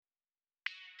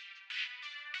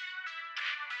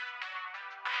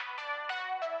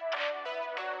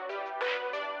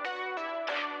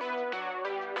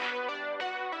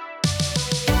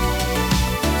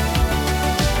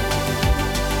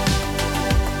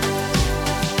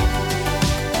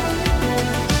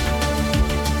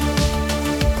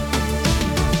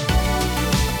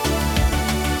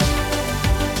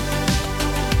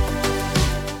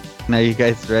Are you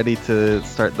guys ready to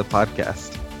start the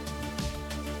podcast?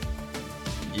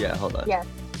 Yeah, hold on. Yes.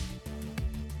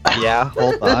 Yeah,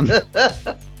 hold on.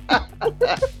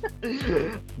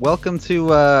 Welcome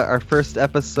to our first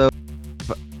episode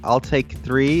of I'll Take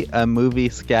Three, a movie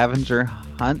scavenger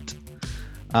hunt.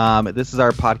 This is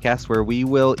our podcast where we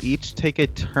will each take a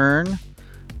turn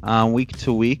week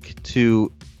to week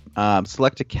to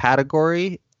select a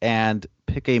category and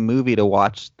pick a movie to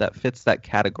watch that fits that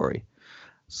category.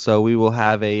 So we will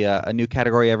have a new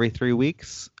category every 3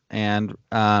 weeks and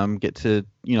get to,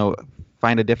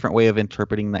 find a different way of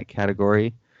interpreting that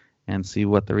category and see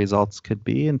what the results could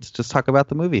be and to just talk about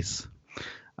the movies.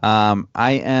 I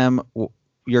am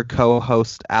your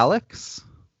co-host, Alex.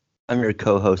 I'm your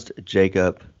co-host,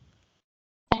 Jacob.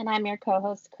 And I'm your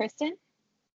co-host, Kristen.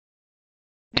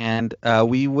 And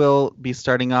we will be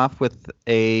starting off with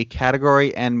a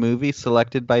category and movie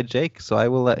selected by Jake. So I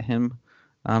will let him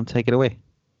take it away.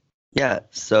 Yeah,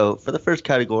 so for the first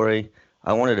category,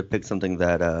 I wanted to pick something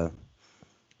that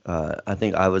I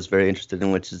think I was very interested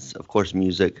in, which is, of course,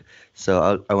 music.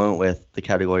 So I went with the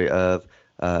category of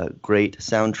great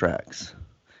soundtracks.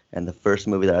 And the first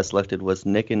movie that I selected was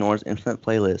Nick and Nora's Infinite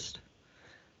Playlist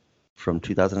from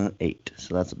 2008.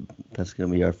 So that's going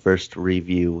to be our first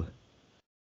review.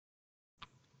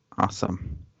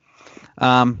 Awesome.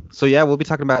 So yeah, we'll be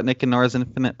talking about Nick and Nora's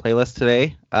Infinite Playlist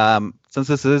today. Since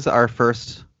this is our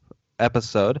first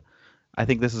episode, I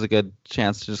think this is a good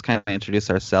chance to just kind of introduce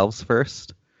ourselves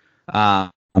first. I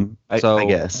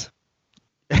guess.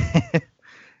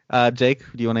 Jake,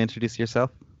 do you want to introduce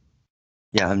yourself?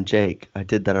 Yeah, I'm Jake. I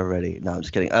did that already. No, I'm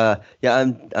just kidding.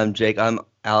 Yeah, I'm Jake. I'm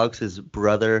Alex's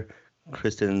brother,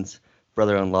 Kristen's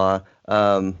brother-in-law.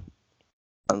 How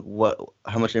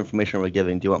much information are we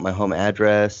giving? Do you want my home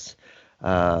address?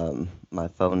 My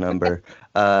phone number?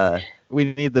 We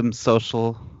need them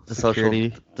social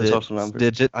security, the social numbers.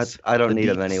 Digits. I don't need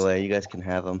them anyway. You guys can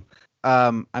have them.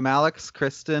 I'm Alex.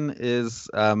 Kristen is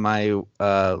my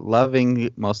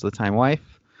loving, most of the time,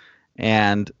 wife,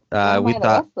 and we thought the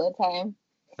rest of the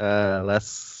time. Less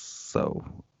so.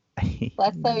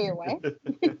 Less so your wife?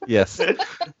 Yes.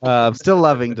 Still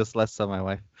loving, just less so my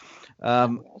wife.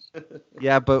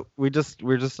 Yeah, but we're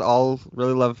just all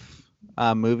really love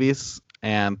movies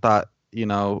and thought,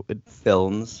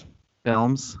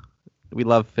 Films. We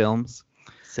love films.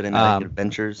 Cinematic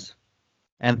adventures.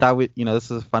 And thought this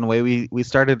is a fun way. We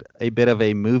started a bit of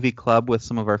a movie club with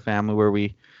some of our family where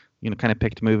we, kind of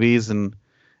picked movies, and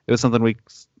it was something we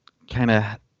kind of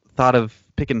thought of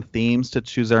picking themes to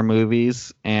choose our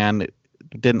movies, and it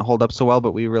didn't hold up so well,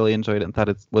 but we really enjoyed it and thought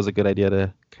it was a good idea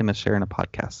to kind of share in a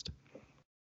podcast.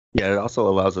 Yeah, it also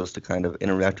allows us to kind of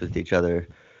interact with each other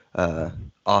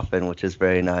often, which is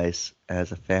very nice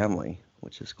as a family,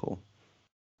 which is cool.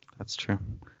 That's true.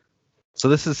 So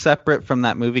this is separate from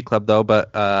that movie club, though,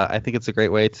 but I think it's a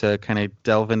great way to kind of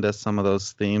delve into some of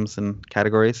those themes and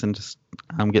categories and just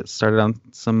get started on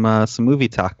some movie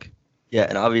talk. Yeah,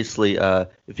 and obviously,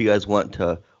 if you guys want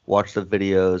to watch the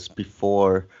videos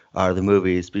before the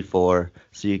movies before,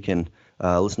 so you can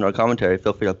listen to our commentary,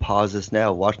 feel free to pause this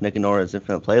now, watch Nick and Nora's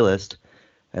Infinite Playlist,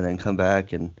 and then come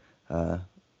back and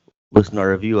listen to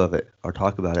our review of it or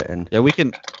talk about it. And yeah, we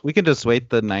can just wait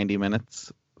the 90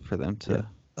 minutes for them to. Yeah.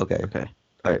 Okay.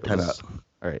 All right. Time out.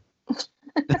 All right.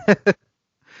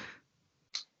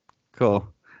 Cool.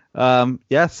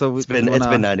 Yeah. So it's been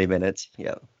 90 minutes.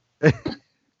 Yeah. Do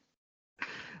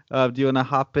you want to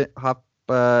hop in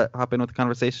with the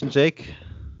conversation, Jake?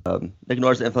 Nick and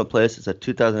Nora's Infinite Playlist is a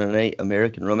 2008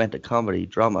 American romantic comedy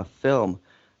drama film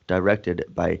directed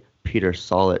by Peter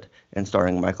Sollett and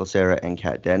starring Michael Cera and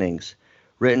Kat Dennings,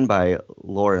 written by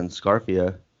Lauren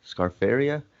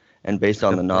Scarfaria, and based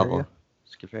on the novel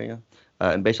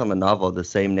of the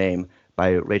same name by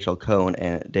Rachel Cohn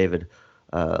and David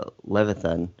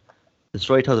Levithan. The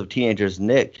story tells of teenagers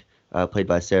Nick, played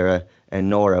by Cera, and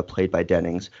Nora, played by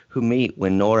Dennings, who meet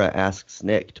when Nora asks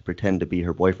Nick to pretend to be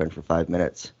her boyfriend for 5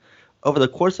 minutes. Over the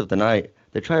course of the night,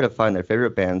 they try to find their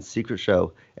favorite band's secret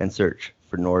show and search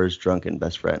for Nora's drunken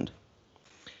best friend.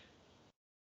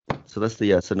 So that's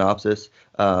the synopsis.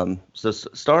 So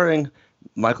starring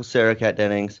Michael Cera, Kat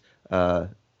Dennings,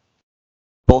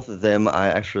 both of them I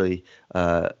actually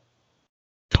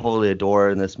totally adore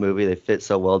in this movie. They fit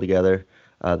so well together.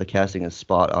 The casting is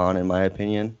spot on, in my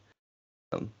opinion.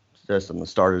 Just on the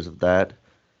starters of that.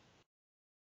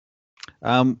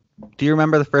 Do you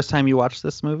remember the first time you watched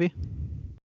this movie?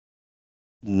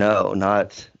 No,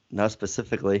 not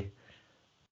specifically.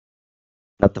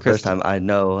 Not the first time. I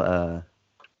know.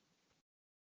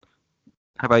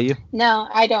 How about you? No,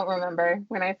 I don't remember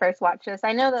when I first watched this.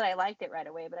 I know that I liked it right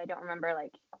away, but I don't remember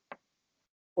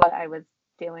what I was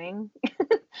doing.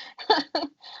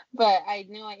 But I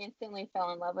knew I instantly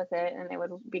fell in love with it, and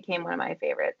became one of my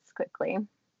favorites quickly.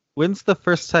 When's the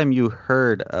first time you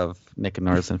heard of Nick and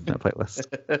Nora's Infinite Playlist?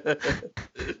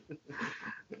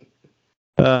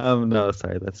 No,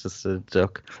 sorry, that's just a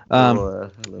joke. Hello.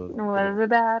 It was a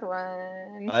bad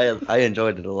one. I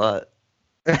enjoyed it a lot.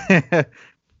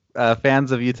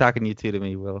 Fans of You Talking You Two to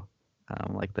Me will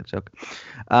like that joke.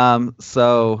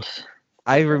 So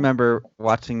I remember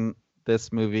watching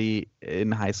this movie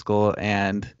in high school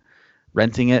and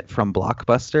renting it from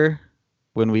Blockbuster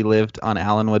when we lived on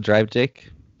Allenwood Drive, Jake.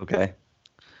 Okay.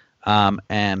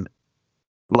 And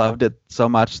loved it so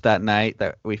much that night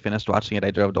that we finished watching it.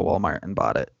 I drove to Walmart and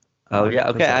bought it. Oh yeah.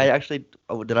 Okay. I actually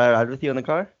did I ride with you in the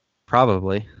car?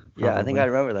 Probably. Yeah, I think I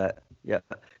remember that. Yeah,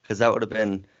 because that would have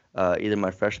been either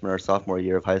my freshman or sophomore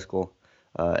year of high school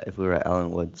if we were at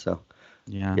Allenwood. So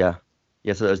yeah.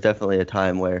 So there was definitely a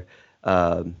time where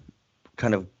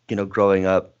kind of growing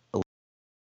up,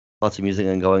 lots of music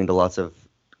and going to lots of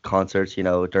concerts.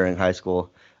 During high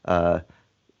school,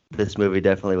 this movie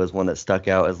definitely was one that stuck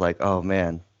out as like, oh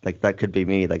man, like that could be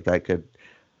me, like that could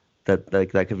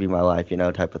be my life,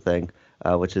 type of thing,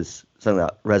 which is something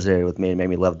that resonated with me and made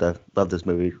me love this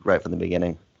movie right from the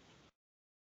beginning.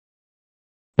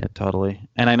 Yeah, totally.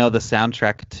 And I know the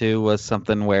soundtrack too was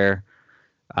something where,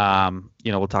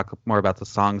 we'll talk more about the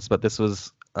songs, but this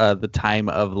was the time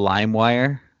of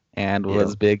LimeWire and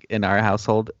was big in our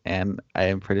household. And I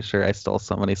am pretty sure I stole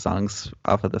so many songs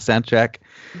off of the soundtrack.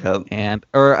 Yep.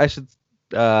 Or I should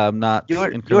not. You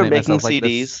were making CDs, like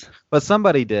this, but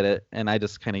somebody did it, and I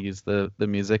just kind of used the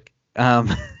music.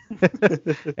 And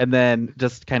then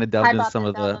just kind of delved into some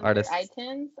of the artists.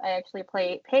 iTunes. I actually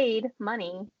paid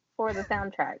money for the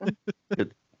soundtrack.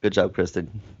 Good job,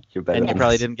 Kristen. You're better. And you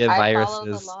probably didn't get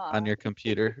viruses on your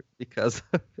computer because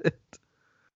of it.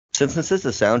 Since this is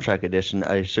the soundtrack edition,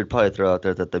 I should probably throw out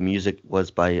there that the music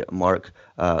was by Mark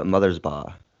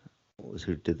Mothersbaugh, was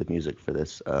who did the music for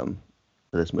this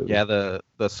movie. Yeah, the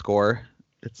score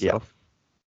itself.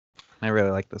 Yeah. I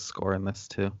really like the score in this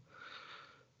too.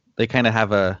 They kind of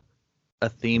have a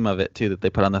theme of it too that they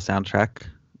put on the soundtrack,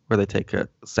 where they take a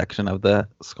section of the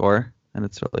score, and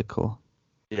it's really cool.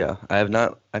 Yeah, I have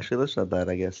not actually listened to that,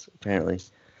 I guess, apparently.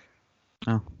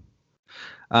 Oh.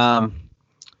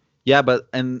 Yeah,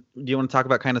 and do you want to talk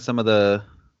about kind of some of the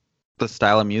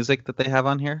style of music that they have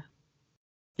on here?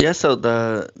 Yeah, so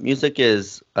the music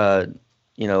is, it's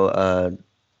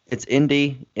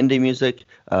indie music.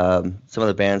 Some of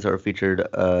the bands that were featured,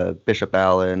 Bishop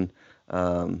Allen,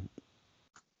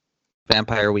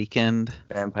 Vampire Weekend.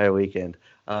 I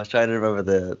was trying to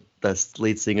remember the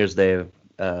lead singer's name.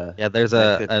 Yeah, there's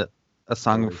a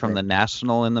song from The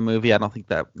National in the movie. I don't think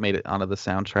that made it onto the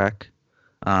soundtrack.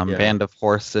 Band of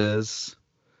Horses.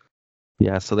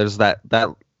 Yeah, so there's that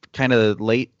kind of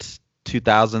late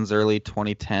 2000s, early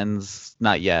 2010s,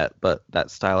 not yet, but that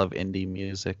style of indie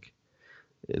music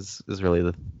is really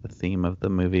the theme of the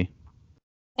movie.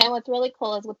 And what's really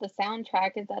cool is with the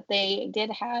soundtrack is that they did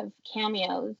have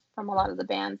cameos from a lot of the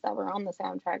bands that were on the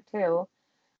soundtrack too.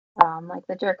 Like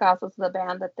the Jerkoffs was the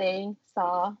band that they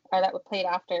saw, or that played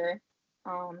after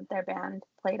their band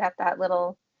played at that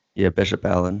little... Yeah, Bishop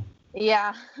Allen.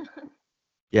 Yeah.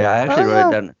 Yeah, I actually wrote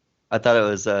it down. I thought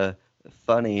it was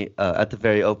funny at the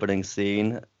very opening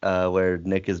scene where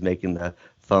Nick is making the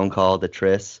phone call to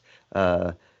Triss.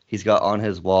 He's got on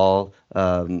his wall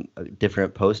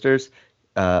different posters,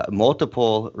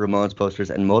 multiple Ramones posters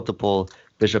and multiple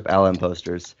Bishop Allen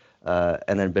posters.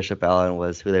 And then Bishop Allen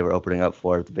was who they were opening up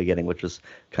for at the beginning, which was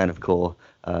kind of cool.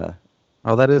 Oh,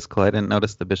 that is cool. I didn't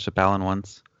notice the Bishop Allen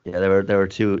ones. Yeah, there were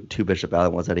two Bishop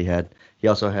Allen ones that he had. He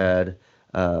also had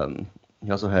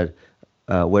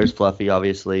Where's Fluffy,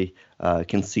 obviously,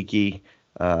 Kinsiki,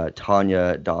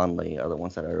 Tanya Donley are the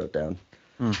ones that I wrote down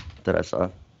that I saw.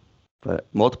 But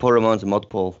multiple Ramones and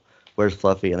multiple Where's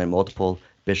Fluffy, and then multiple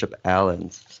Bishop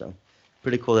Allens. So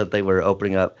pretty cool that they were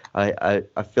opening up. I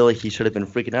feel like he should have been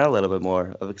freaking out a little bit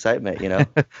more of excitement,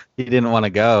 He didn't want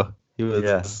to go. He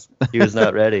was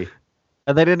not ready.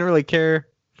 And they didn't really care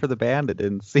for the band, it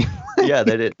didn't seem like. Yeah,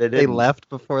 they did. They left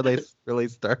before they really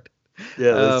started. Yeah,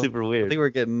 it was super weird. I think we're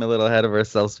getting a little ahead of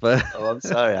ourselves, but... Oh, I'm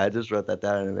sorry. I just wrote that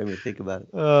down and it made me think about it.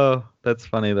 Oh, that's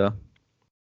funny, though.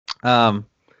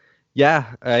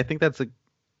 Yeah, I think that's a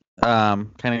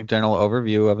kind of general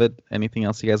overview of it. Anything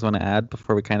else you guys want to add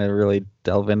before we kind of really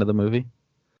delve into the movie?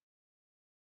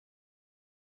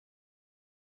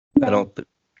 I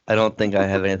don't think I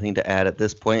have anything to add at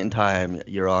this point in time,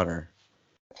 Your Honor.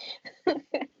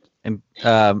 And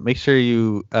make sure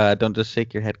you don't just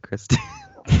shake your head, Kristen.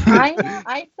 I know.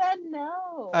 I said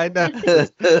no. I know.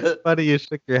 Funny you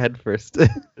shook your head first.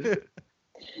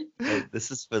 Hey,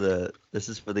 this is for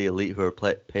the elite who are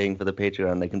paying for the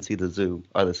Patreon. They can see the Zoom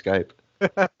or the Skype.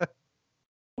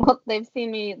 Well, they've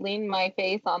seen me lean my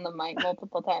face on the mic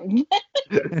multiple times.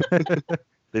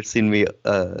 They've seen me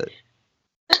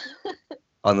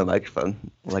on the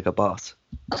microphone like a boss.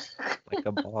 Like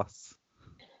a boss.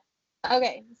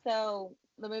 Okay, so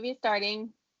the movie's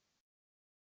starting.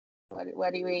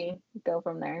 What do we go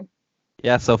from there?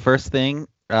 Yeah, so first thing,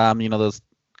 those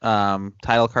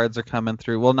title cards are coming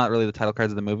through. Well, not really the title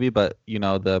cards of the movie, but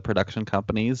the production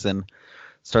companies, and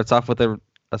starts off with a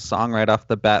song right off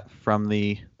the bat from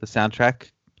the soundtrack.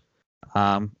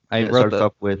 It starts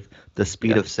off with "The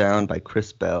Speed of Sound" by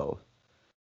Chris Bell.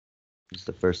 It's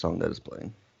the first song that is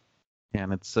playing. Yeah,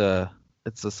 and it's a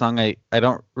song I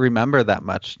don't remember that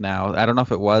much now. I don't know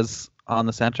if it was on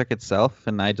the soundtrack itself,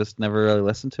 and I just never really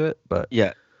listened to it. But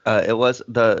yeah, it was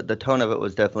the tone of it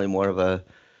was definitely more of a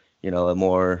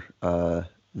more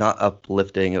not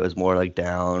uplifting. It was more like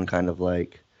down, kind of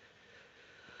like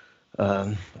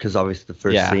because obviously the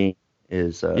first scene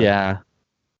is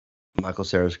Michael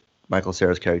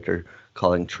Cera's character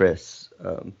calling Triss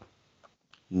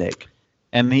Nick.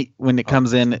 And when it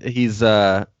comes in, he's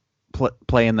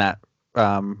playing that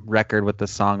record with the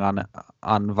song on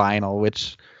vinyl,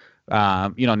 which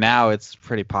now it's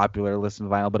pretty popular to listen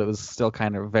to vinyl, but it was still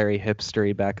kind of very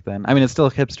hipstery back then. I mean, it's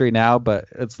still hipstery now, but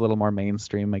it's a little more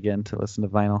mainstream again to listen to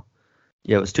vinyl.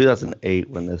 Yeah, it was 2008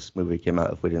 when this movie came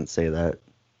out, if we didn't say that.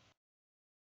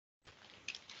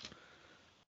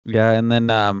 Yeah, and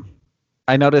then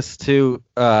I noticed too.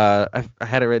 I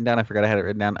had it written down. I forgot I had it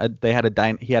written down.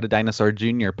 He had a Dinosaur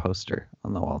Jr. poster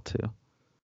on the wall too.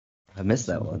 I missed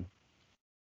that one.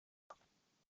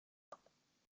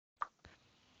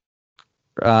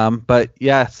 But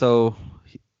yeah, so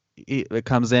it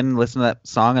comes in, listen to that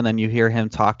song, and then you hear him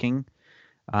talking.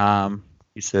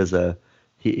 He says,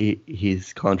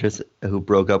 he's conscious who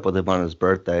broke up with him on his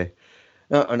birthday,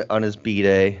 on his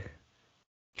B-day.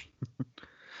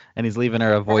 And he's leaving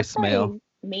her a voicemail.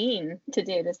 Mean to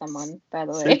do to someone, by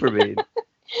the way. Super mean.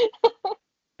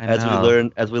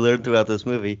 As we learned throughout this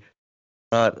movie,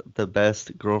 not the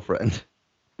best girlfriend.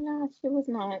 No, she was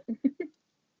not.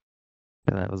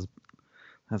 Yeah,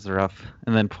 that's rough.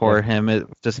 And then poor him, it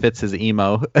just fits his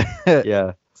emo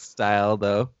style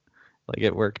though. Like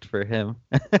it worked for him.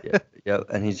 yeah,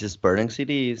 and he's just burning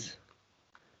CDs,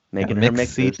 making her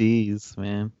mix mixes. CDs,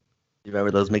 man. You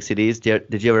remember those mix CDs?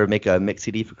 Did you ever make a mix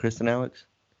CD for Kristen, Alex?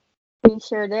 We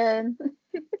sure did.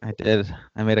 I did.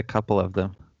 I made a couple of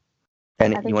them.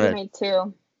 And I think you made 2.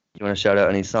 You want to shout out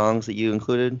any songs that you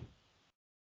included?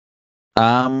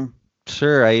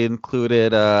 Sure. I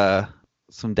included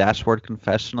some Dashboard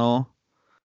Confessional.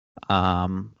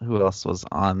 Who else was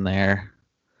on there?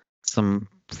 Some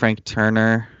Frank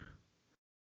Turner.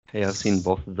 Hey, I've seen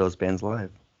both of those bands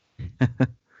live.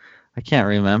 I can't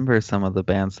remember some of the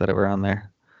bands that were on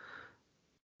there.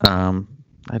 I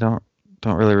don't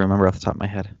really remember off the top of my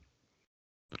head.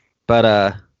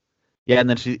 But and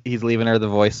then he's leaving her the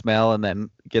voicemail, and then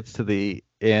gets to the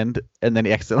end, and then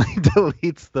he accidentally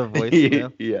deletes the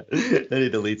voicemail. Yeah, then he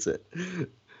deletes it.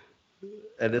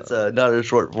 And it's not a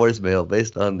short voicemail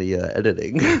based on the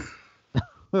editing.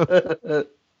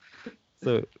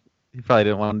 So he probably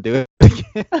didn't want to do it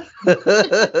again.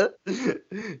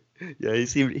 Yeah,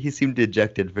 he seemed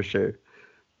dejected for sure.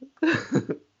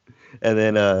 And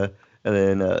then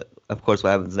of course what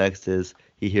happens next is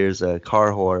he hears a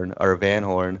car horn or a van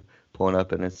horn pulling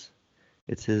up, and it's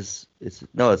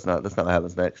no, it's not. That's not what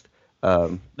happens next.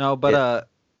 No, but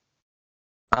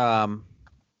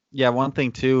one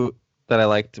thing too that I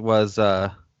liked was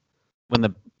when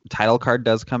the title card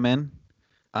does come in,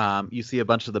 you see a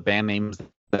bunch of the band names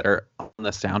that are on the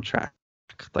soundtrack,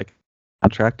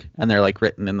 and they're like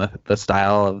written in the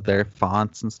style of their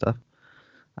fonts and stuff.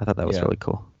 I thought that was really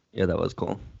cool. Yeah, that was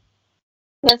cool.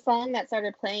 The song that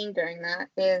started playing during that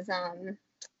is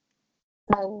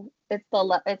it's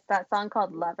that song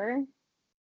called Lover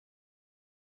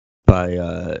by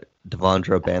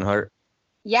Devondra Banhart.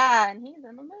 Yeah, and he's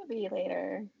in the movie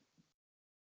later.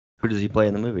 Who does he play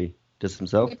in the movie? Just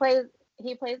himself? He plays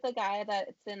the guy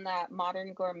that's in that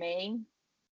Modern Gourmet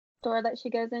store that she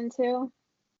goes into.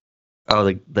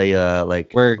 Oh, they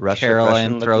like where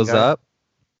Caroline throws up.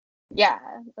 Yeah,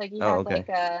 like he has like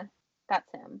a.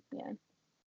 That's him. Yeah.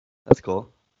 That's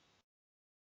cool.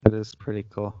 That is pretty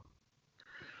cool.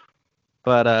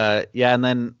 But and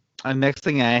then the next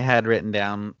thing I had written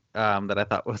down that I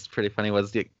thought was pretty funny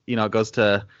was it goes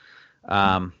to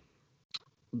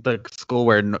the school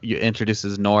where you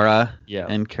introduces Nora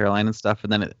and Caroline and stuff,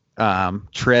 and then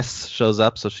Triss shows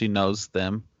up, so she knows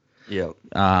them. Yep.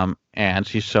 And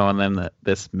she's showing them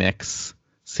this mix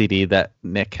CD that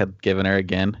Nick had given her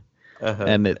again. Uh-huh.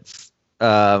 And it's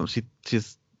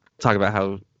she's talking about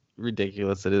how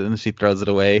ridiculous it is, and she throws it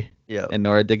away. Yeah. And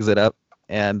Nora digs it up,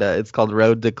 and it's called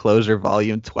Road to Closure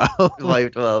Volume 12.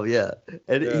 Volume 12, yeah.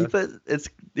 And Yeah.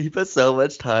 he put so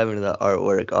much time into the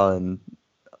artwork on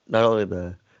not only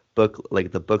the book,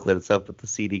 like the booklet itself, but the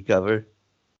CD cover.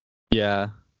 Yeah.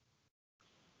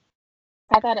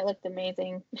 I thought it looked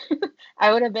amazing.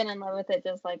 I would have been in love with it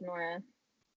just like Nora.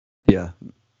 Yeah.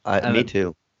 And Me then-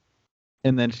 too.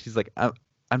 And then she's like,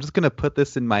 I'm just gonna put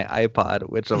this in my iPod,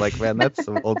 which I'm like, man, that's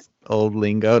some old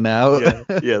lingo now.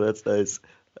 Yeah, that's nice.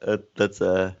 That's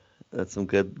some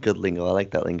good lingo. I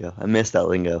like that lingo. I miss that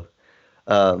lingo.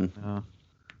 Oh.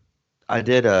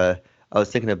 I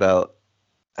was thinking about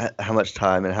how much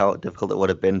time and how difficult it would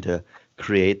have been to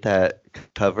create that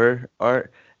cover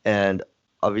art. And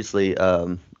obviously,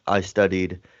 I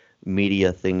studied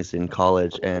media things in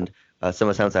college, and some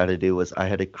of the sounds I had to do was I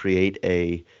had to create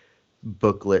a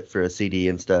booklet for a CD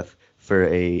and stuff for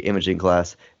a imaging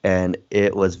class, and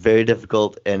it was very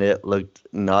difficult, and it looked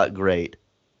not great.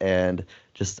 And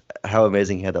just how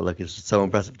amazing he had that look is just so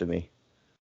impressive to me.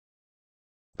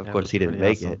 Of That course, was he didn't pretty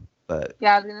make it, awesome. but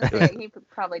Yeah, I was gonna say he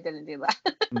probably didn't do that.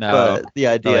 No. the Probably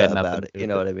idea had nothing about to it, do you with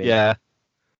know it. what I mean? Yeah.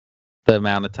 The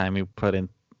amount of time he put into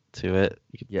it.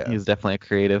 Yeah. He's definitely a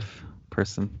creative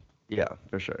person. Yeah,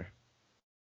 for sure.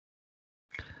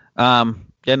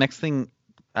 Yeah, next thing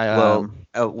when When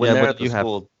yeah, they're what at do the you have?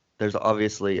 school, there's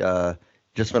obviously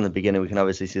just from the beginning we can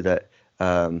obviously see that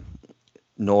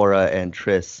Nora and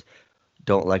Triss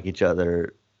don't like each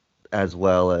other as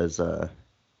well as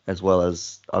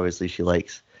obviously she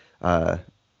likes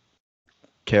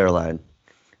Caroline.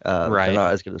 Right. They're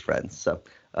not as good as friends. So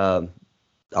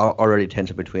already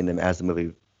tension between them as the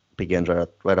movie begins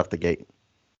right off the gate.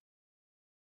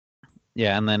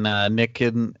 Yeah, and then Nick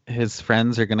and his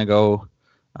friends are gonna go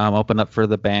open up for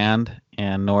the band,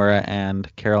 and Nora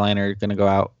and Caroline are gonna go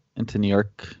out into New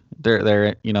York.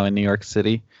 They're in New York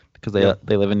City because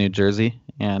they live in New Jersey,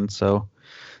 and so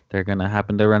they're gonna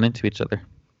happen to run into each other.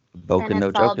 Boken, And no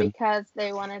it's all joking. because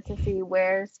they wanted to see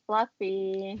Where's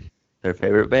Fluffy. Their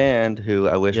favorite band, who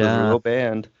I wish was a Yeah. real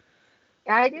band.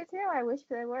 I do too. I wish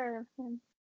they were.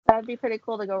 That would be pretty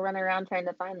cool to go run around trying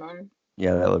to find them.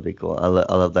 Yeah, that would be cool. I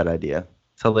love that idea.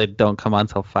 So they don't come on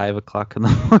till 5 o'clock in the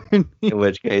morning. In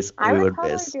which case, I we would would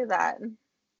totally miss. do that.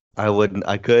 I wouldn't.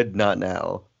 I could not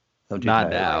now. I'm too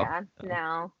Not tired.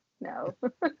 now. Yeah, no.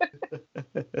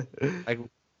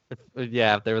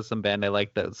 If there was some band I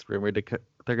liked that was rumored to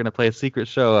they're gonna play a secret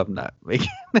show, I'm not making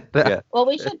it. Yeah. Well,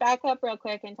 we should back up real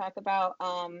quick and talk about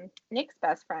Nick's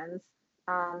best friends,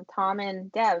 Tom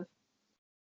and Dev.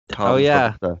 Tom,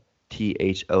 yeah. The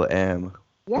THOM,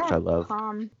 Yeah, which I love.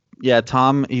 Tom. Yeah,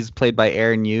 Tom, he's played by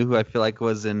Aaron Yu, who I feel like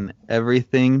was in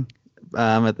everything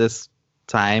at this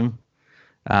time.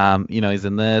 He's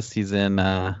in this. He's in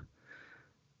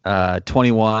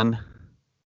 21.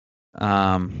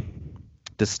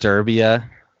 Disturbia.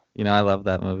 I love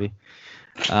that movie.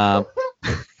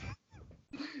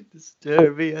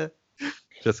 Disturbia.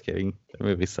 Just kidding. The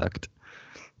movie sucked.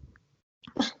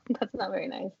 That's not very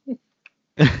nice.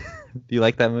 Do you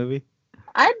like that movie?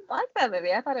 I like that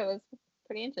movie. I thought it was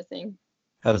pretty interesting.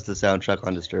 How's the soundtrack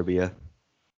on Disturbia?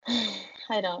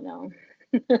 I don't know.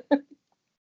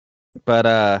 But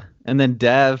and then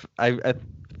Dev, I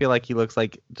feel like he looks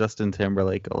like Justin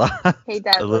Timberlake a lot. He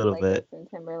does A look little like bit. Justin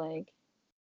Timberlake.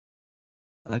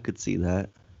 I could see that.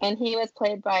 And he was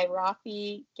played by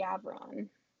Rafi Gavron.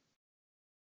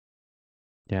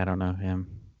 Yeah, I don't know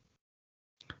him.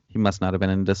 He must not have been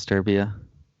in Disturbia.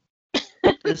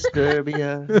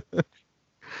 Disturbia.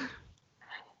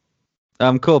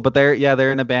 Cool, but they're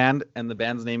in a band, and the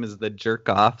band's name is the Jerk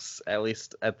Offs. At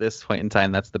least at this point in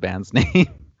time, that's the band's name.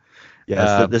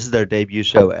 Yeah, so this is their debut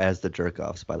show as the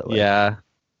Jerk-Offs, by the way. Yeah,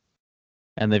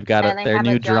 and they've got And they their have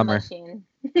new a drum drummer, machine.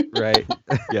 right?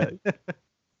 Yeah.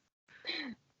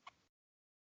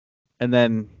 And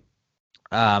then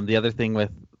the other thing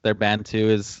with their band too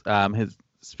is his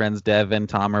friends Dev and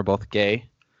Tom are both gay,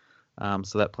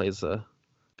 so that plays a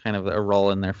kind of a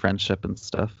role in their friendship and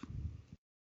stuff.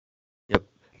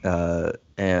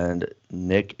 And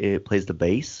Nick plays the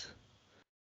bass.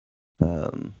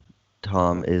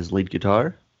 Tom is lead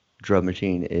guitar. Drum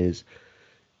machine is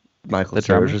Michael The Cera's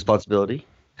drummer? responsibility.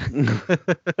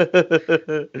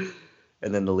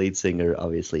 And then the lead singer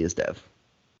obviously is Dev.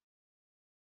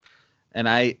 And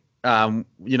I,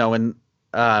 when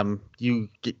you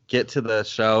get to the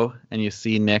show and you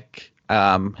see Nick,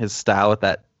 his style with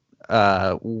that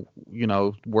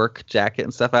work jacket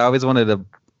and stuff. I always wanted to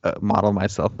model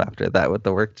myself after that with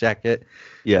the work jacket and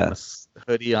Yeah. the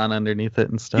hoodie on underneath it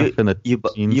and You stuff, and the you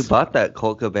jeans. bought that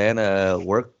Colt Cabana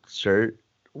work shirt,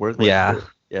 work like Yeah, shirt.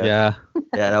 Yeah. yeah,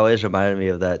 Yeah, it always reminded me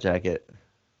of that jacket.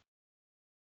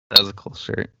 that was a cool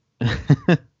shirt.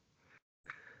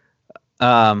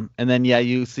 And then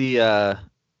you see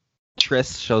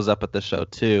Tris shows up at the show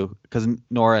too, because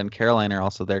Nora and Caroline are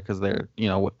also there because they're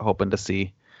hoping to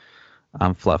see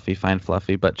find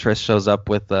Fluffy. But Tris shows up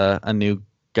with a new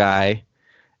guy,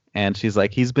 and she's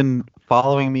like, he's been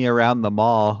following me around the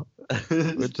mall,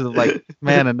 which is like,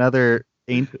 man, another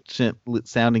ancient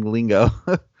sounding lingo.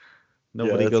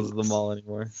 Nobody that's goes to the mall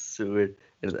anymore. so weird.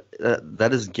 That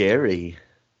is Gary.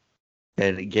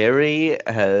 And Gary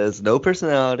has no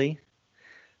personality.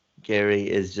 Gary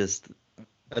is just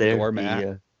A there.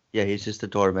 doormat. Yeah, he's just a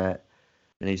doormat.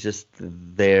 And he's just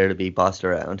there to be bossed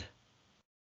around.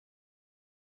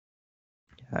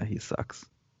 Yeah, he sucks.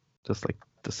 Just like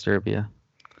Disturbia.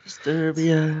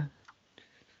 Disturbia.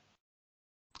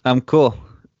 Cool.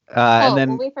 And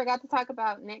then we forgot to talk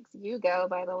about Nick's Yugo,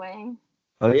 by the way.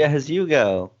 Oh yeah, his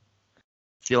Yugo.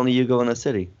 It's the only Yugo in the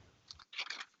city.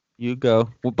 you go.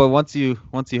 Well, but once you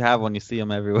have one, you see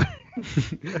them everywhere.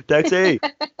 Taxi.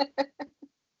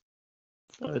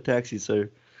 It's not a taxi,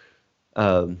 sir.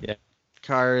 Yeah.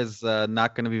 Car is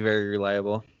not going to be very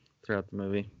reliable throughout the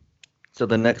movie. So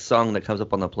the next song that comes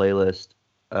up on the playlist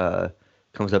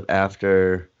comes up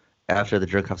after the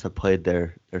Jerkoffs have played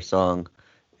their song,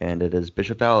 and it is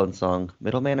Bishop Allen's song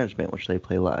 "Middle Management," which they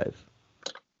play live.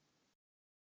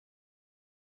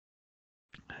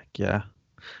 Heck yeah,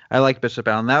 I like Bishop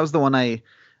Allen. That was the one out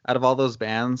of all those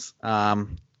bands,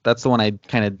 that's the one I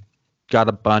kind of got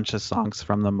a bunch of songs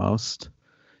from the most.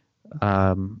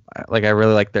 I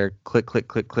really like their click click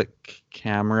click click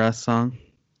camera song.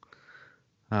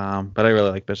 But I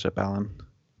really like Bishop Allen.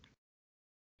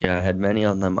 Yeah, I had many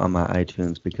of them on my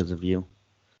iTunes because of you.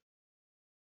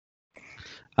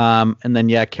 And then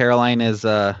Caroline is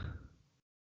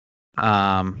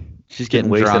she's getting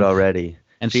wasted drunk already,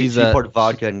 and she poured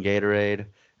vodka and Gatorade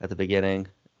at the beginning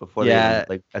before they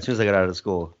even, as soon as they got out of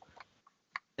school.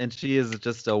 And she is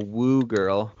just a woo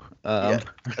girl. A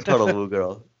total woo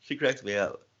girl. She cracks me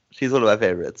up. She's one of my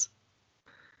favorites.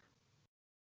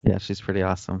 Yeah, she's pretty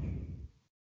awesome.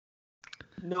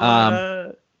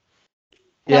 Nora.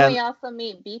 Then we also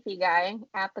meet Beefy Guy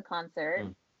at the concert.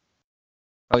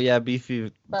 Oh yeah,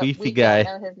 Beefy we Guy.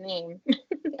 Don't know his name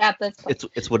at this point.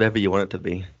 It's whatever you want it to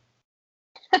be.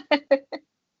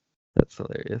 That's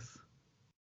hilarious.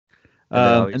 And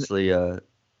then obviously,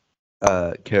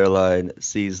 Caroline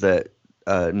sees that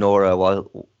Nora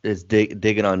is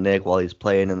digging on Nick while he's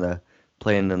playing in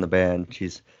the band.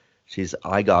 She's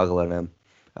eye goggling him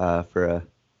for a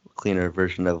cleaner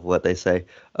version of what they say.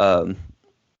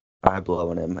 Eye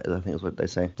blowing him, I think is what they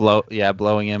say.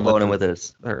 Blowing him with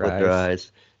her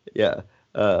eyes. Yeah.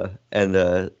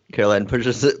 And Caroline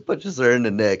pushes her into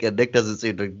Nick, and Nick doesn't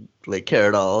seem to care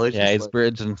at all. He's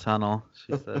bridge and tunnel,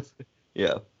 she says.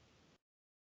 Yeah.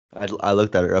 I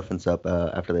looked at it reference up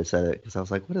after they said it because I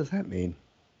was like, what does that mean?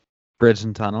 Bridge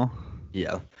and tunnel?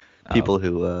 Yeah. People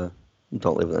who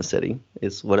don't live in the city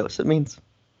is what else it means.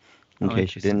 In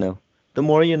case you didn't know. The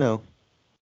more you know.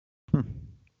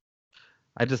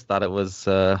 I just thought it was,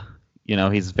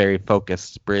 he's very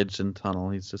focused. Bridge and tunnel.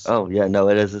 He's just. Oh yeah, no,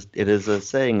 it is a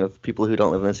saying of people who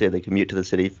don't live in the city. They commute to the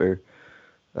city for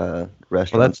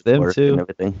restaurants, well, that's them work, too, and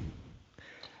everything.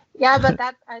 Yeah, but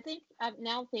I think I'm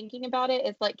now thinking about it.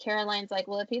 It's like Caroline's like,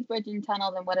 well, if he's bridge and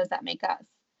tunnel, then what does that make us?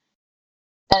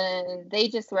 And they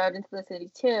just rode into the city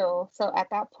too. So at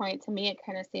that point, to me, it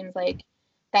kind of seems like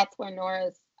that's where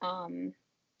Nora's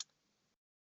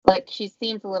she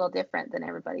seems a little different than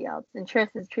everybody else, and Tris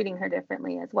is treating her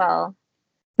differently as well.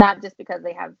 Not just because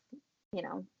they have,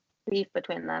 beef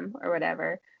between them or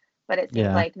whatever, but it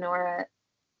seems like Nora,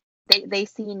 they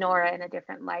see Nora in a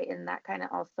different light, and that kind of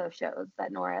also shows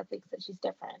that Nora thinks that she's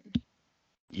different.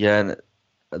 Yeah, and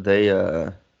they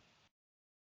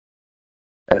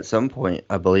at some point,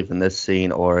 I believe in this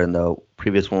scene or in the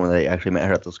previous one when they actually met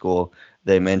her at the school,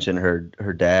 they mentioned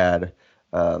her dad.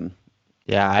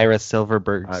 Iris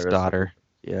Silverberg's daughter.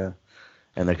 Yeah,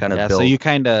 and they kind of build. So you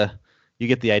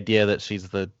get the idea that she's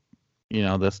the,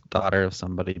 this daughter of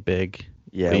somebody big.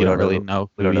 Yeah, but you don't really know.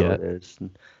 We don't know who it is.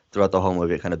 And throughout the whole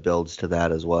movie, it kind of builds to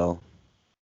that as well.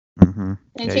 Mm-hmm.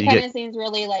 And she kind of seems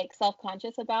really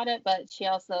self-conscious about it, but she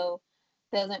also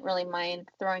doesn't really mind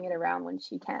throwing it around when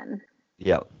she can.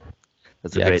 Yeah,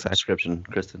 that's a great description,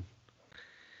 Kristen.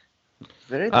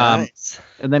 Very Um, nice.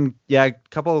 And then, yeah, a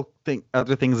couple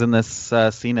other things in this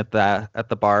scene at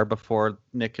the bar before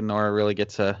Nick and Nora really get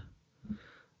to,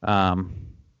 um,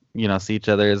 see each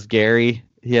other is Gary.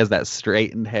 He has that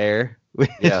straightened hair, which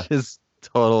Yeah. is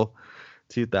total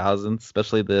 2000s,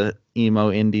 especially the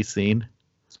emo indie scene.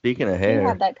 Speaking of He hair,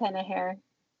 had that kind of hair.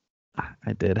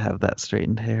 I did have that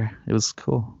straightened hair. It was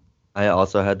cool. I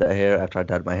also had that hair after I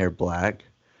dyed my hair black.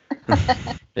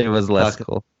 It was less Talk-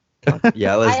 cool.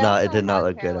 Yeah, it was I not. It also did not had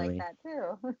look hair good on like me. that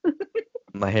too.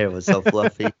 My hair was so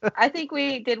fluffy. I think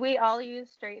we all use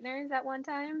straighteners at one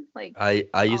time, like I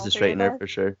used all a three of straightener us. for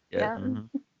sure. Yeah. Yeah. Mhm.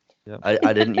 Yep.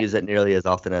 I didn't use it nearly as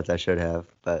often as I should have,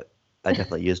 but I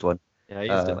definitely used one. Yeah, I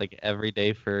used it Uh, like every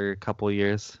day for a couple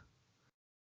years.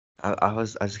 I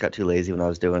just got too lazy when I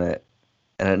was doing it,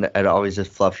 and it always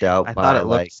just fluffed out I by thought it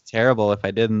like. looked terrible if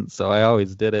I didn't, so I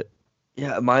always did it.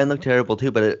 Yeah, mine looked terrible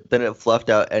too, but then it fluffed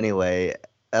out anyway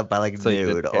by like So you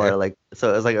didn't nude care. or like so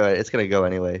it was like all right, it's gonna go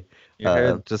anyway. Your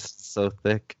hair Um, just so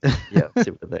thick. yeah,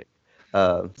 super thick,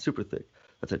 super thick.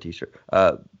 That's a t-shirt.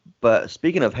 But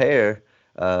speaking of hair,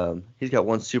 he's got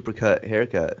one supercut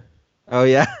haircut. Oh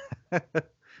yeah,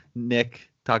 Nick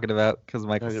talking about because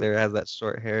Michael Talking- Cera has that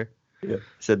short hair. Yeah. He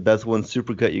said that's one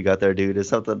supercut you got there, dude. Is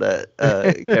something that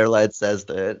Caroline says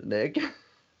to Nick.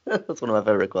 That's one of my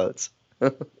favorite quotes.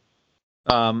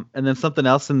 And then something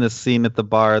else in this scene at the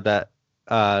bar that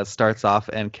starts off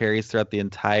and carries throughout the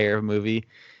entire movie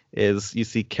is you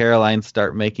see Caroline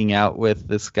start making out with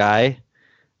this guy,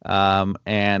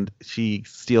 and she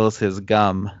steals his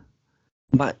gum.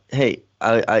 But hey,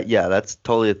 yeah, that's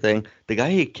totally a thing. The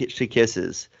guy she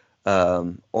kisses,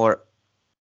 or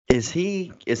is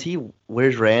he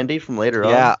where's Randy from later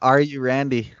Yeah, on? are you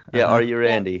Randy? Yeah, Uh-huh. are you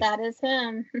Randy? That is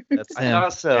him. That's I him.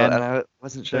 thought so, And and I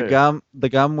wasn't sure. the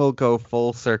gum will go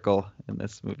full circle in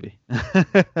this movie.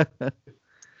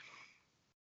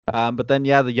 But then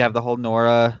yeah, you have the whole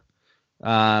Nora,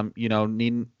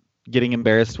 getting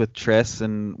embarrassed with Triss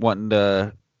and wanting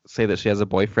to say that she has a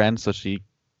boyfriend, so she,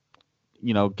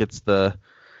 gets the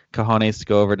cojones to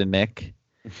go over to Nick,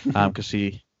 because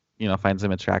she, finds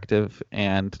him attractive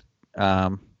and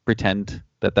pretend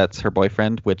that that's her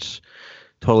boyfriend, which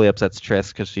totally upsets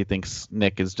Triss because she thinks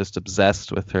Nick is just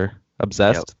obsessed with her.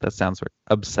 Obsessed? Yep. That sounds weird.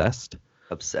 Obsessed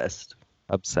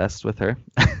with her.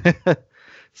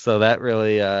 So that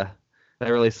really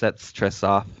sets Triss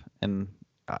off, and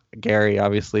Gary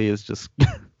obviously is just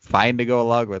fine to go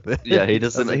along with it. Yeah, he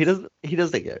doesn't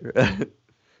care.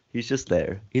 He's just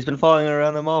there. He's been following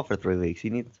around the mall for 3 weeks. He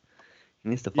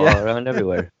needs to follow around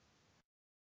everywhere.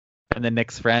 And then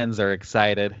Nick's friends are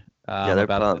excited they're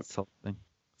about pumped. this whole thing.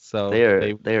 So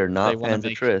They are not wanna fans of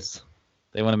make- Triss.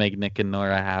 They want to make Nick and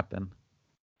Nora happen.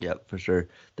 Yep, for sure.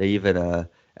 They even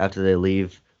after they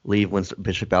leave when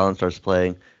Bishop Allen starts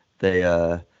playing, they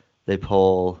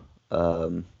pull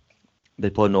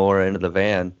Nora into the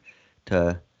van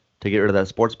to get rid of that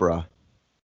sports bra.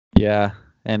 Yeah,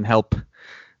 and help.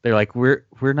 They're like, we're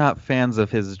not fans of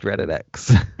his dreaded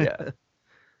ex. Yeah.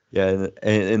 Yeah, and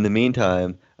in the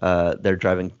meantime, they're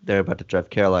about to drive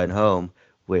Caroline home,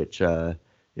 which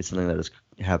is something that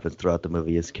happens throughout the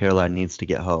movie. Is Caroline needs to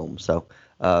get home, so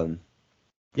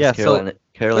Yeah, so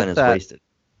Caroline with is that- wasted.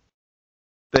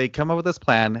 They come up with this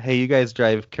plan. Hey, you guys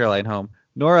drive Caroline home.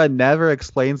 Nora never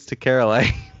explains to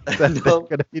Caroline that they're Nope.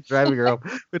 going to be driving her home,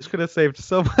 which could have saved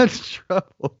so much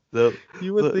trouble. So,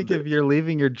 You would Look, think if you're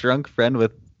leaving your drunk friend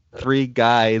with 3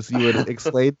 guys, you would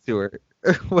explain to her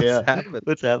what's Yeah. happening.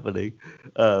 what's happening?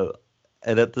 And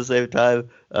at the same time,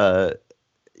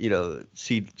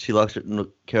 she locks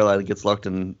Caroline gets locked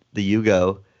in the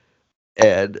Yugo,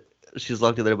 and she's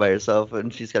locked in there by herself,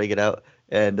 and she's got to get out.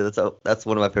 And that's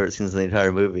one of my favorite scenes in the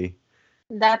entire movie.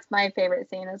 That's my favorite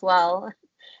scene as well.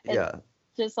 It's Yeah,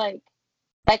 just like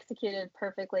executed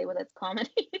perfectly with its comedy.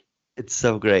 it's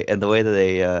so great, and the way that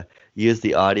they use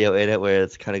the audio in it, where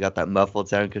it's kind of got that muffled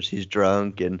sound because she's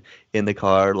drunk and in the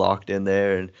car, locked in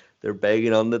there, and they're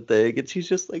banging on the thing, and she's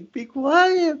just like, "Be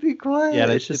quiet, be quiet." Yeah,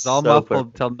 it's it's all so muffled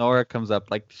perfect. until Nora comes up.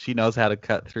 Like, she knows how to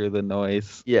cut through the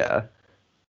noise. Yeah.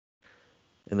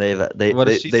 And What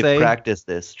does she they've say? practiced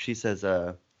this. She says,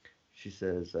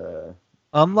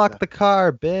 Unlock the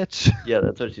car, bitch. yeah,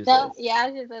 that's what she So, says. yeah,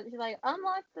 she's like,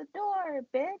 unlock the door,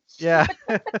 bitch. Yeah.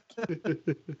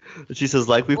 She says,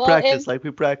 like we Well,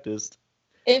 practiced.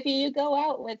 If you go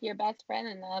out with your best friend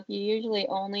enough, you usually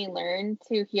only learn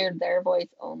to hear their voice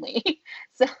only.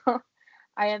 So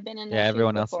I have been in Yeah, this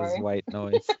everyone shoes else is before. white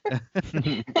noise.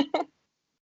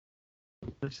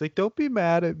 She's like, don't be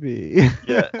mad at me.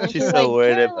 Yeah, And she's she's so like,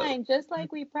 worried about. Caroline, just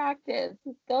like we practiced,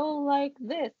 go like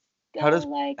this. go How does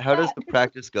like how does that. the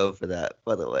practice go for that?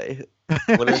 By the way,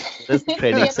 what is the You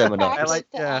training have to seminar? practice to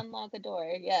yeah. unlock a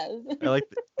door. Yes. I like.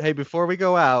 Hey, before we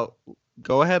go out,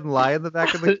 go ahead and lie in the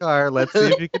back of the car. Let's see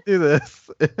if you can do this.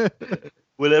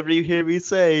 Whenever you hear me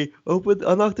say,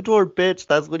 unlock the door, bitch,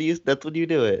 that's when you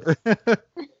do it.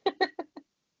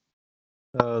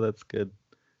 Oh, that's good.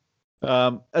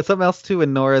 Something else too.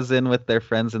 When Nora's in with their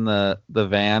friends in the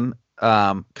van,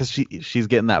 because she's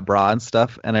getting that bra and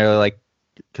stuff, and they're like,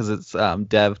 because it's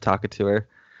Dev talking to her,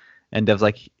 and Dev's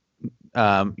like,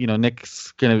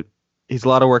 Nick's he's a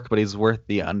lot of work, but he's worth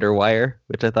the underwire,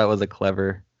 which I thought was a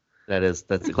clever That's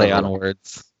a play clever on one.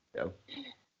 words. Yeah.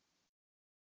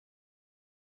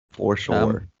 For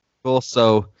sure. Cool.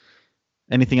 So,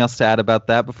 anything else to add about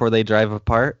that before they drive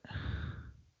apart?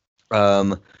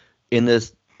 In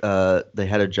this, they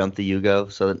had to jump the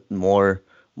Yugo, so that more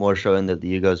showing that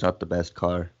the Yugo is not the best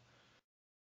car.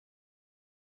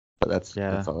 But that's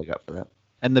all I got for that.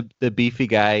 And the beefy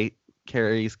guy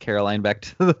carries Caroline back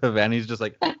to the van. He's just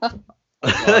like, Yeah.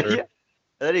 And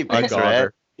then he picks her got head.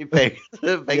 her. He picks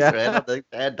her Yeah. head on the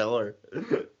bad door.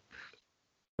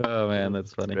 Oh man,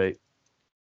 that's funny. Great.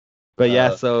 But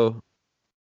yeah, so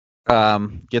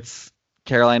gets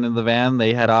Caroline in the van.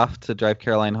 They head off to drive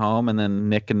Caroline home, and then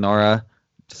Nick and Nora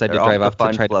decide to They're drive off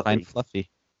off to to try to find find Fluffy.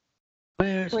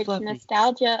 Where's Which Fluffy?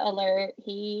 nostalgia alert?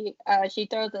 She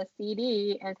throws a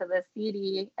CD into the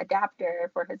CD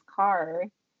adapter for his car.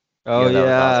 Oh Yeah, that was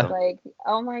yeah, awesome. Like,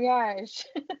 oh my gosh.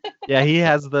 yeah. He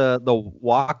has the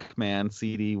Walkman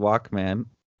CD Walkman.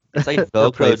 It's like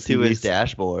For play Velcro to his CDs.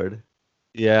 dashboard.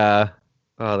 Yeah.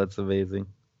 Oh, that's amazing.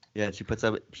 Yeah, she puts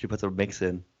a mix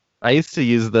in. I used to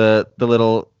use the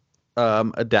little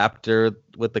adapter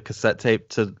with the cassette tape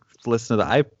to listen to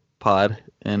the iPod.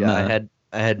 And Yeah,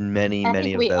 I had many I many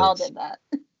think of we those. all did that.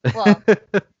 Well,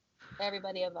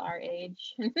 everybody of our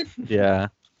age. yeah.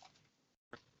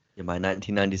 Yeah, my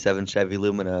 1997 Chevy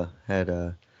Lumina had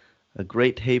a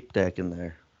great tape deck in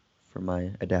there for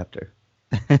my adapter.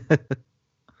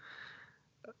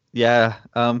 Yeah.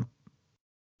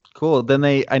 Cool. Then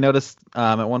I noticed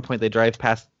at one point they drive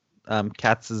past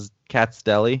Katz's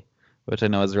Deli, which I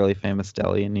know is a really famous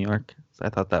deli in New York. So I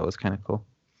thought that was kind of cool.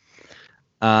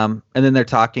 And then they're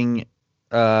talking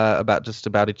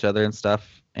about each other and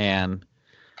stuff. And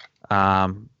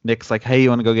Nick's like, "Hey, you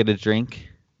want to go get a drink?"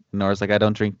 And Nora's like, "I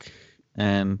don't drink."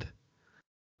 And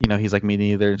he's like, "Me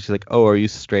neither." And she's like, "Oh, are you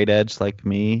straight edge like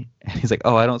me?" And he's like,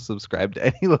 "Oh, I don't subscribe to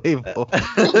any label."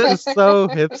 It's so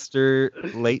hipster,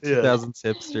 late Yeah. 2000s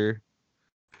hipster.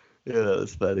 Yeah, that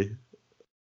was funny.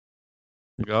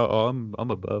 Like, oh,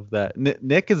 I'm above that.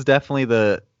 Nick is definitely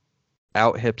the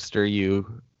out hipster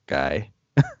you guy,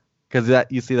 because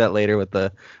you see that later with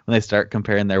when they start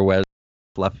comparing their Wes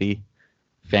Fluffy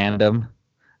fandom.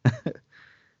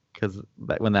 Because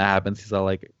when that happens, he's all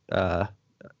like, I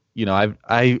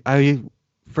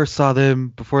first saw them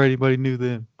before anybody knew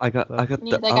them. I got And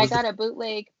he's like, I got a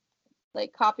bootleg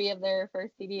copy of their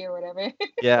first CD or whatever.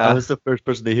 Yeah, I was the first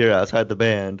person to hear outside the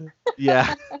band.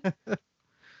 yeah.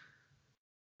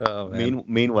 Oh man.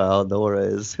 Meanwhile, Nora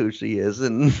is who she is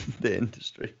in the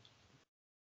industry.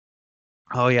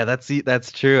 Oh yeah, that's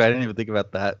true. I didn't even think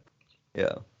about that.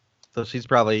 Yeah, So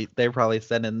they're probably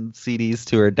sending CDs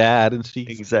to her dad, and she's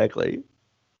exactly.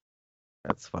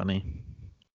 That's funny.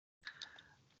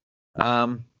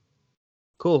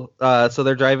 Cool. So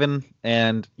they're driving,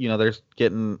 and they're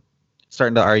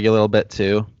starting to argue a little bit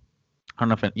too. I don't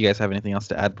know if you guys have anything else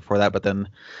to add before that, but then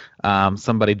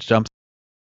somebody jumps,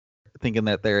 thinking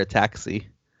that they're a taxi.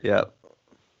 Yeah.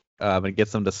 And it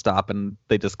gets them to stop, and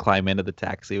they just climb into the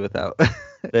taxi without.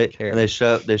 They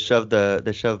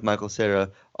shove Michael Cera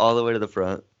all the way to the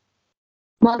front.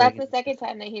 Well, that's the second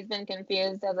time that he's been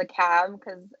confused as a cab,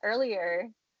 because earlier,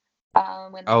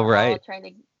 when they were all trying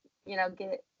to,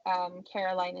 get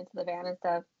Caroline into the van and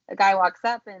stuff, a guy walks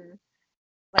up and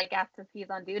asks if he's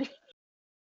on duty.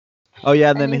 Oh yeah,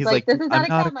 and then he's like, "This is not I'm a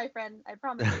not cab, my friend. I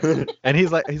promise you." And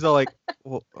he's all like,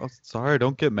 "Well, oh, sorry,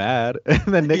 don't get mad."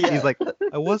 And then Nick, he's like,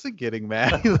 "I wasn't getting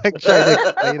mad." He's like trying to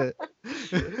explain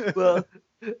it. Well,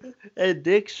 and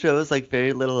Nick shows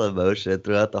very little emotion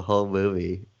throughout the whole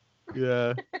movie.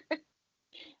 Yeah.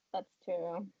 That's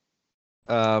true.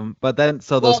 But then,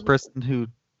 those person who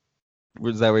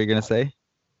was that what you're gonna say?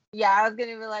 Yeah, I was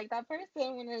gonna be like, that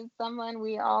person is someone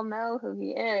we all know who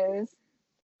he is.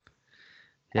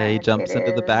 Yeah, he jumps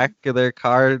into the back of their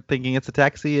car thinking it's a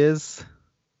taxi. Is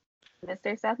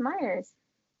Mr. Seth Meyers.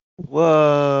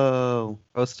 Whoa!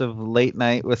 Host of Late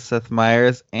Night with Seth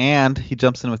Meyers, and he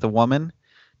jumps in with a woman.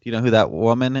 Do you know who that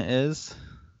woman is?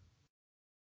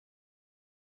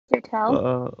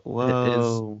 Jertel.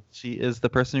 Whoa. She is the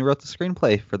person who wrote the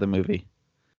screenplay for the movie.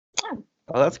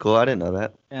 Oh, that's cool. I didn't know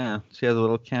that. Yeah, she has a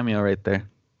little cameo right there,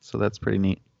 so that's pretty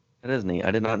neat. That is neat.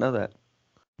 I did not know that.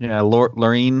 Yeah,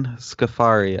 Lorene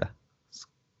Scafaria.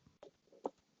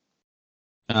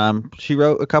 She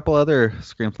wrote a couple other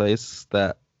screenplays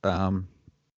that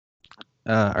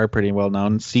are pretty well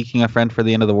known. Seeking a Friend for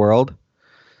the End of the World.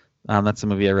 That's a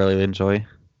movie I really enjoy.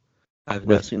 I've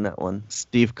With not seen that one.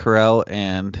 Steve Carell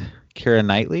and Keira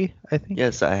Knightley, I think.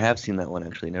 Yes, I have seen that one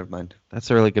actually. Never mind.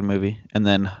 That's a really good movie. And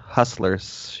then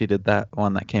Hustlers, she did that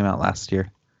one that came out last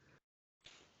year.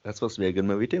 That's supposed to be a good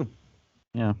movie too.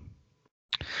 Yeah.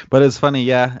 But it's funny,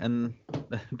 yeah, and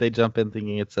they jump in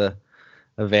thinking it's a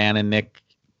van, and Nick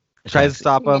tries to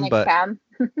stop You mean him, a but cab?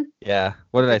 yeah.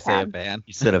 What did I say? A Cab. van?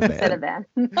 You said a Instead of van.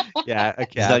 van. Yeah, a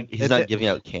He's cab. not giving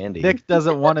out candy. Nick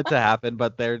doesn't want it to happen,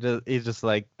 but he's just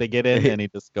like, they get in and he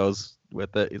just goes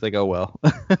with it. He's like, oh well.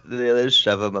 They just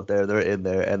shove them up there. They're in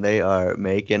there and they are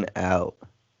making out.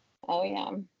 Oh yeah,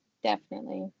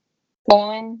 definitely.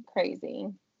 Going crazy.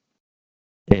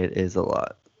 It is a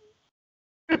lot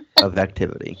of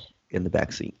activity in the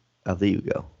backseat of the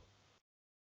Yugo.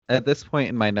 At this point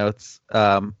in my notes,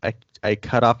 I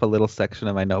cut off a little section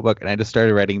of my notebook and I just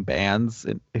started writing bands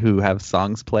who have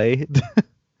songs played.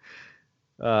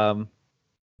 My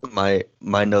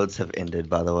notes have ended,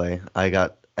 by the way.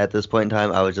 At this point in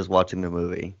time, I was just watching the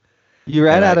movie. You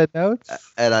ran And out of notes?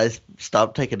 And I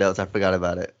stopped taking notes. I forgot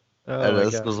about it. Oh and my I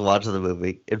just God. was watching the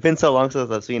movie. It's been so long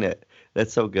since I've seen it.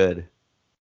 That's so good.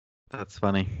 That's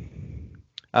funny.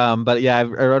 But yeah, I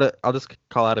wrote it. I'll just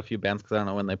call out a few bands because I don't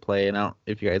know when they play, and I don't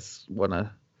if you guys want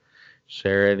to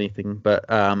share anything. But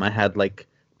I had like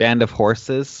Band of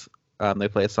Horses. They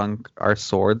play a song "Our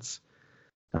Swords,"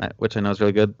 which I know is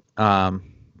really good. And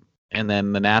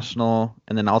then The National,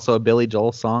 and then also a Billy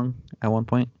Joel song at one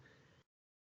point.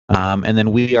 And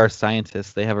then We Are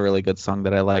Scientists. They have a really good song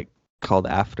that I like called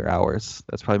 "After Hours."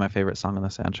 That's probably my favorite song on the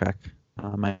soundtrack.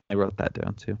 I wrote that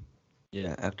down too.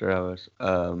 Yeah, After Hours.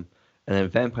 And then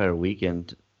Vampire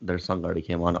Weekend, their song already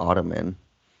came on, Ottoman.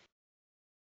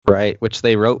 Right, which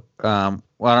they wrote. Well,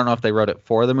 I don't know if they wrote it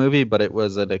for the movie, but it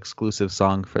was an exclusive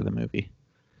song for the movie.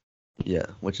 Yeah,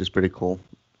 which is pretty cool.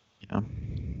 Yeah.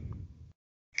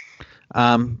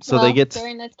 So they get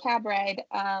during this cab ride,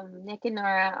 Nick and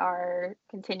Nora are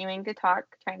continuing to talk,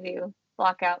 trying to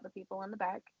block out the people in the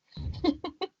back.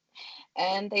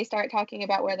 And they start talking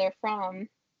about where they're from.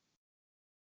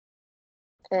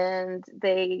 And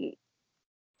they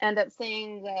end up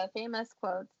saying the famous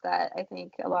quotes that I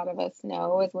think a lot of us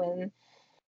know is when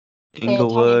they're talking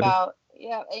Inglewood, about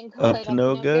Inglewood up to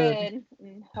no good.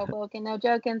 And Hoboken, no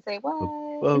joking, say what?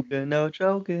 Hoboken, no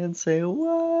joking, say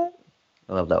what?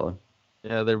 I love that one.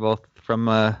 Yeah, they're both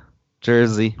from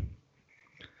Jersey.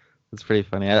 It's pretty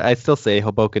funny. I still say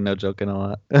Hoboken, no joking a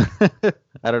lot.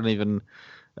 I don't even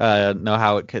know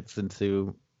how it gets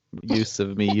into use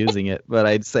of me using it, but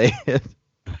I'd say it.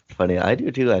 Funny, I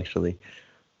do too, actually.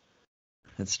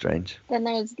 It's strange. Then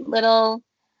there's little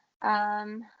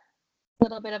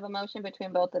bit of emotion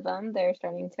between both of them. They're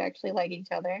starting to actually like each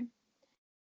other.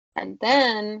 And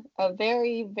then a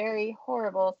very, very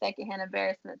horrible secondhand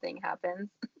embarrassment thing happens.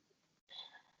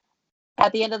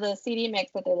 At the end of the CD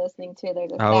mix that they're listening to,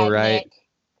 there's a sad right. Nick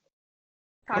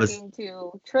talking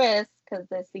to Tris, because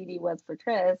the CD was for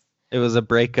Tris. It was a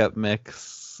breakup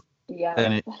mix. Yeah.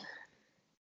 And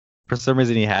for some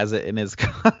reason he has it in his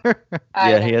car.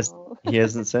 He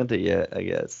hasn't sent it yet, I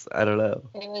guess. I don't know.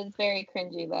 It was very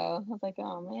cringy though. I was like,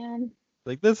 oh man.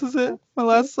 Like, this is it, my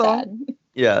last song. Sad.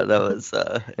 Yeah, that was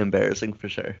embarrassing for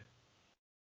sure.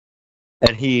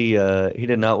 And he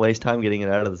did not waste time getting it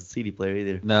out of the CD player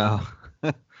either. No.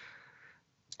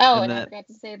 Oh, and I forgot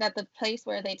to say that the place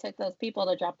where they took those people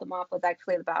to drop them off was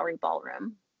actually the Bowery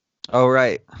Ballroom. Oh,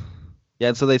 right. Yeah,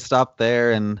 and so they stopped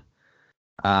there, and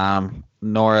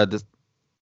Nora just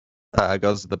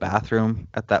goes to the bathroom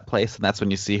at that place, and that's when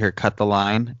you see her cut the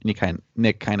line, and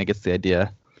Nick kind of gets the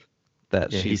idea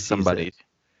that she's somebody. It.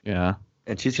 Yeah.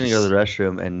 And she's gonna go to the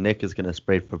restroom, and Nick is gonna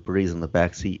spray Febreze on the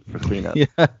back seat for cleanup.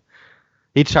 Yeah.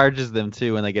 He charges them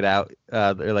too when they get out.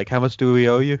 They're like, "How much do we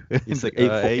owe you?" He's like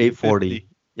 $8.40.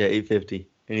 Yeah, $8.50.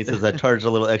 And he says, "I charged a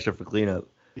little extra for cleanup."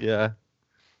 Yeah.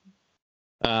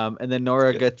 And then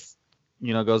Nora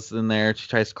goes in there. She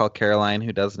tries to call Caroline,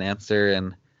 who doesn't answer,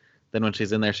 and then when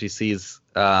she's in there, she sees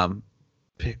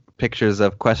pictures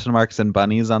of question marks and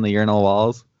bunnies on the urinal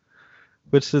walls,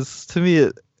 which is, to me,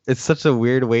 it's such a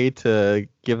weird way to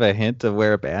give a hint of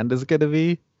where a band is going to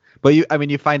be. But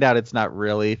you find out it's not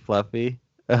really Fluffy,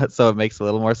 so it makes a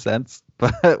little more sense.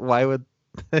 But why would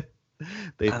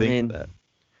they think that?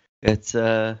 It's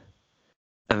I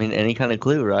I mean, any kind of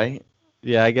clue, right?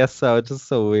 Yeah, I guess so. It's just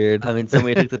so weird. I mean,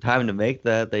 somebody took the time to make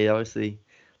that. They obviously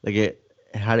like it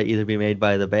had to either be made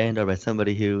by the band or by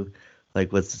somebody who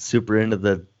like was super into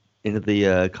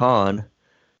the con,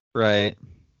 Right.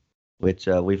 which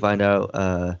we find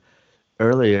out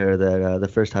earlier that the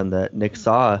first time that Nick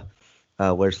saw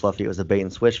Where's Fluffy, it was a bait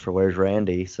and switch for Where's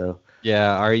Randy. So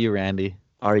Yeah. Are you Randy?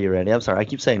 are you Randy? I'm sorry, I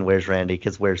keep saying Where's Randy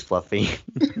because Where's Fluffy?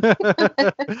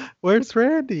 Where's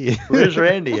Randy? Where's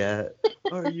Randy at?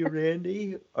 Are you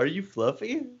Randy? Are you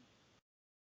Fluffy?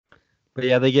 But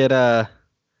yeah, they get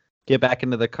back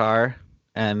into the car,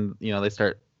 and they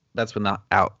start. That's when the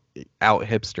out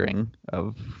hipstering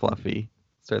of Fluffy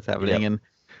starts happening, Yep. and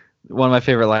one of my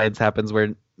favorite lines happens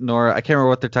where Nora. I can't remember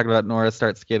what they're talking about. Nora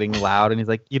starts getting loud, and he's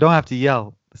like, "You don't have to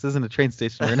yell. This isn't a train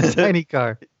station. We're in a tiny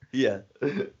car." Yeah.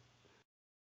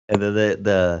 And then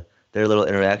their little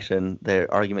interaction,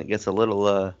 their argument gets a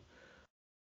little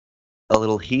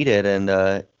heated,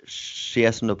 and she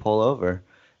asks him to pull over,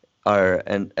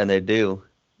 and they do,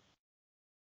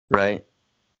 right?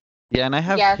 Yeah, and I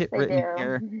have Yes, hit they written do.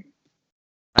 here.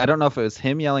 I don't know if it was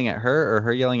him yelling at her or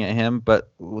her yelling at him, but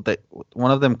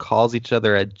one of them calls each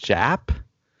other a Jap,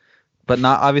 but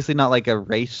obviously not like a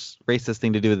racist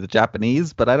thing to do with the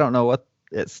Japanese, but I don't know what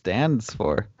it stands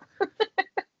for.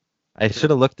 I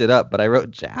should have looked it up, but I wrote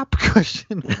Jap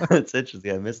question mark. It's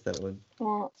interesting. I missed that one.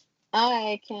 Well,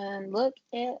 I can look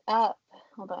it up.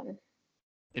 Hold on.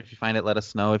 If you find it, let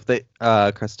us know. If they,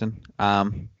 Kristen, but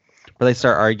they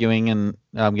start arguing and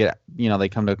they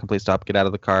come to a complete stop, get out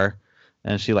of the car,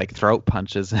 and she like throat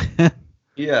punches him.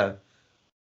 Yeah.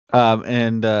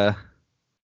 And I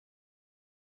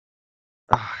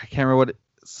can't remember what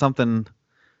something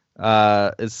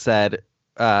is said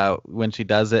when she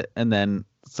does it, and then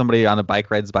somebody on a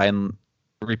bike rides by and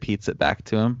repeats it back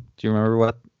to him. Do you remember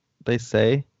what they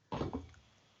say?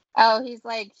 Oh, he's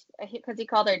like, because he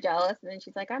called her jealous, and then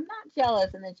she's like, I'm not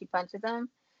jealous, and then she punches him.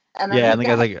 And then Yeah, and the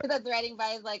guy's guy like, that's riding by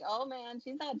is like, oh man,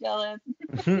 she's not jealous.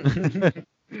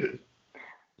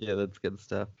 yeah, that's good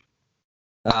stuff.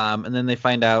 And then they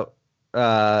find out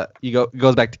it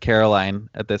goes back to Caroline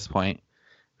at this point,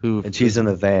 And she's in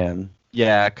the van,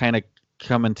 yeah, kind of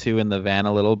coming to in the van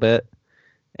a little bit,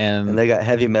 and they got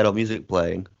heavy metal music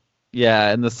playing. yeah,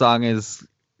 and the song is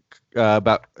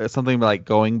about something like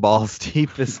going balls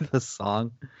deep is the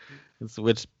song,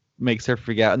 which makes her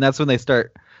freak out, and that's when they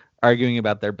start arguing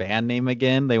about their band name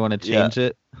again. They want to change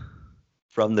it.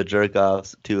 From the jerk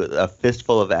offs to a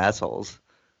fistful of assholes.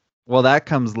 Well, that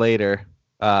comes later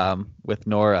with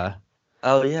Nora.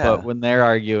 Oh yeah. But when they're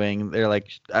arguing, they're like,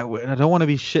 I don't want to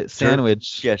be shit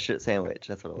sandwich. Yeah, shit sandwich.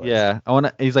 That's what it was. Yeah,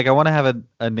 he's like, I want to have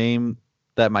a name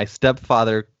that my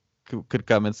stepfather could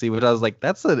come and see. Which I was like,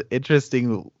 that's an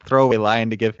interesting throwaway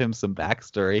line to give him some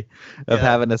backstory of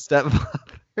having a stepfather.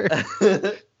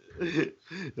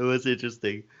 It was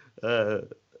interesting.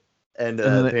 And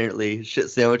apparently, shit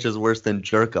sandwich is worse than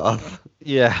jerk off.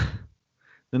 Yeah.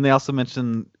 Then they also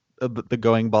mentioned the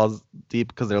going balls deep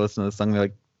because they're listening to the song. They're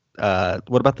like,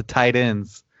 what about the tight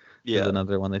ends? Yeah. Is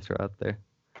another one they throw out there.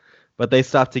 But they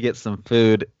stop to get some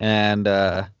food and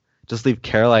just leave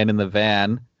Caroline in the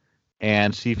van,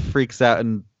 and she freaks out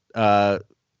and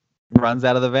runs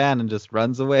out of the van and just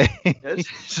runs away.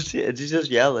 She's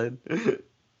just yelling.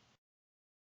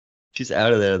 She's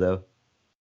out of there though.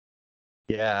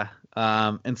 Yeah.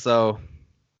 And so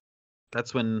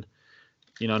that's when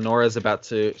Nora's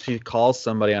she calls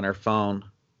somebody on her phone.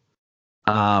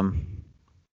 And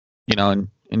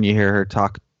you hear her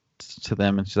talk to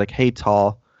them, and she's like, "Hey,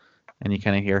 tall," and you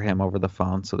kind of hear him over the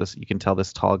phone. So you can tell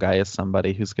this tall guy is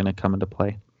somebody who's going to come into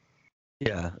play.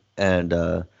 Yeah, and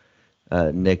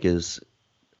Nick is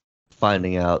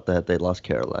finding out that they lost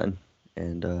Caroline,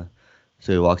 and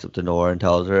so he walks up to Nora and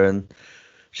tells her, and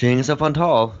she hangs up on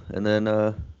Tall, and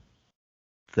then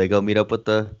they go meet up with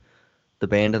the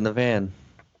band in the van.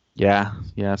 Yeah.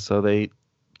 So they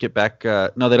get back.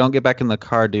 No, they don't get back in the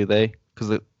car, do they?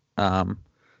 Because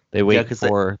they wait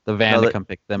for the van to come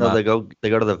pick them up. They go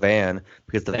to the van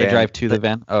because they drive to the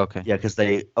van. Oh, okay. Yeah, because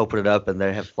they open it up and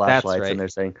they have flashlights and they're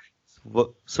saying,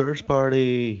 "What search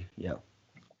party?" Yeah.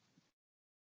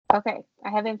 Okay, I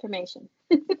have information.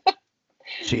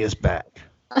 She is back.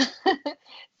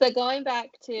 So going back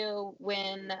to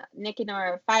when Nick and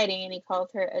Nora are fighting, and he calls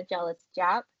her a jealous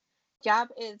Jap. Jap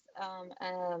is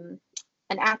an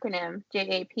acronym,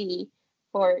 JAP,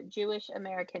 for Jewish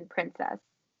American Princess.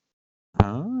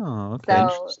 Oh, okay.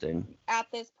 So interesting. At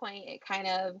this point, it kind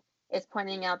of is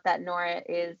pointing out that Nora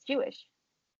is Jewish.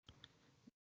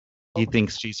 He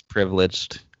thinks she's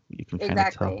privileged. You can kind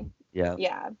of tell. Yeah.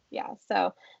 Yeah.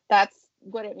 So that's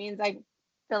what it means.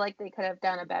 feel like they could have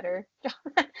done a better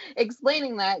job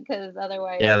explaining that, because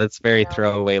otherwise, Yeah, that's very you know,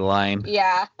 throwaway line.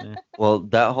 yeah. Well,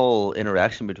 that whole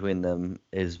interaction between them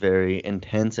is very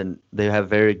intense, and they have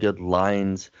very good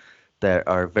lines that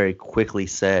are very quickly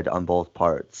said on both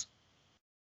parts.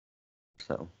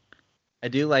 So, I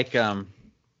do like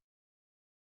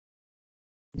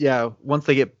yeah, once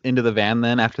they get into the van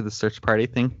then after the search party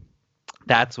thing,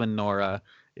 that's when Nora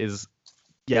is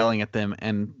yelling at them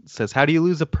and says, "How do you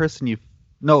lose a person you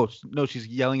No, she's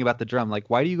yelling about the drum. Like,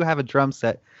 why do you have a drum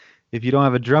set if you don't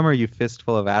have a drummer, you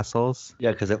fistful of assholes?"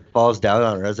 yeah, because it falls down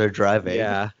on her as they're driving.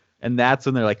 Yeah. And that's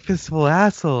when they're like, "Fistful of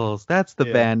Assholes." That's the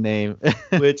Yeah. band name.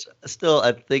 Which still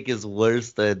I think is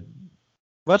worse than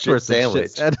Much Shit worse than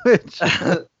Shit Sandwich.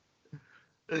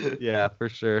 Sandwich. Yeah, for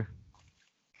sure.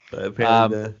 But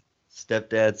apparently the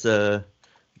stepdad's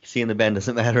seeing the band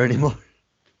doesn't matter anymore.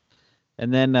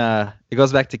 And then it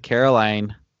goes back to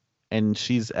Caroline, and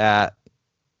she's at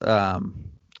The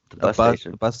bus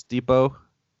station. bus depot,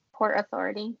 Port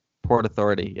Authority. Port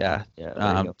Authority. Yeah. Yeah,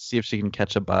 there you go. See if she can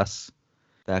catch a bus,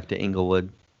 Back to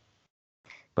Inglewood.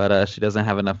 but she doesn't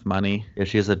have enough money. Yeah,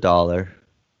 she has $1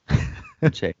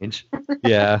 change.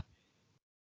 Yeah.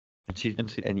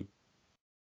 And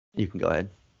you can go ahead.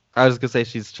 I was gonna say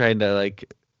she's trying to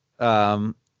like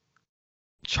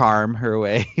charm her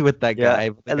way with that guy.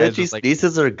 But the And then guy's she just like,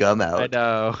 sneezes her gum out. I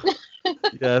know.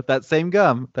 Yeah, that same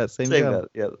gum. Same gum. gum.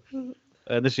 Yep.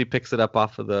 And then she picks it up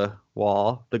off of the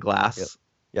wall, the glass. Yep.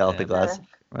 Yeah, off the And- glass.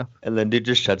 Well. And then dude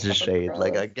just shuts his That's shade.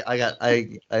 Like I don't. Yeah,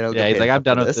 get he's paid like, I'm for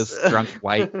done with this drunk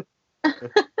white. I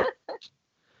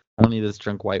don't need this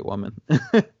drunk white woman.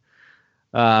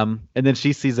 And then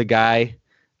she sees a guy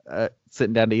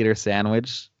sitting down to eat his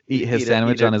sandwich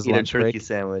on his eat lunch a turkey break.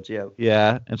 sandwich. Yeah.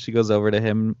 Yeah, and she goes over to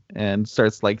him and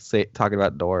starts like talking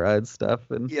about Nora and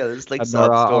stuff. And Yeah, there's like And sob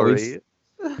Nora story.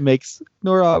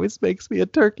 Nora always makes me a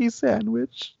turkey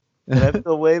sandwich. And I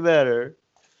feel way better.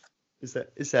 Is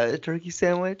that a turkey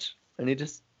sandwich? And he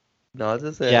just nods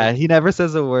his head. Yeah, he never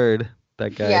says a word.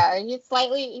 That guy. Yeah, he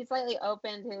slightly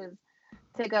opened his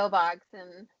to-go box,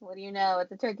 and what do you know?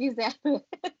 It's a turkey sandwich.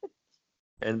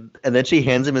 And then she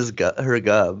hands him her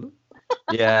gum.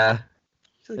 Yeah.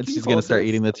 She's like, And "Can you she's gonna hold start this?"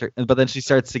 eating the turkey, but then she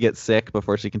starts to get sick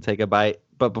before she can take a bite.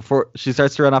 But before she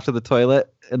starts to run off to the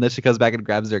toilet, and then she comes back and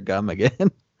grabs her gum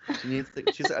again. She's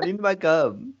like, I need my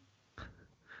gum.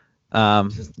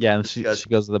 Yeah, and she goes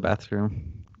to the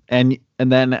bathroom, and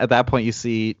then at that point you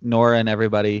see Nora and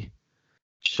everybody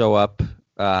show up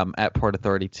at Port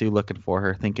Authority too, looking for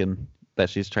her, thinking that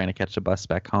she's trying to catch a bus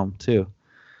back home too.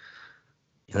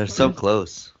 Yeah, they're so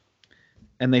close.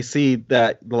 And they see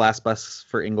that the last bus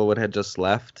for Inglewood had just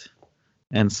left,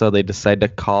 and so they decide to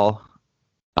call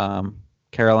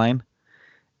Caroline,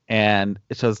 and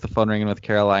it shows the phone ringing with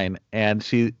Caroline, and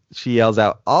she yells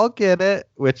out, "I'll get it,"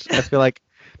 which I feel like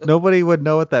nobody would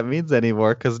know what that means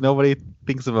anymore, because nobody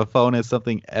thinks of a phone as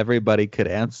something everybody could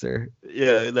answer.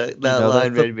 Yeah, that know,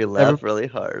 line that's made me laugh really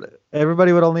hard.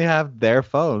 Everybody would only have their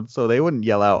phone, so they wouldn't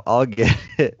yell out, "I'll get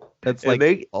it." That's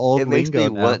like old It makes lingo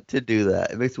me now. want to do that.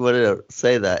 It makes me want to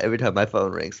say that every time my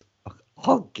phone rings.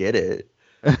 I'll get it.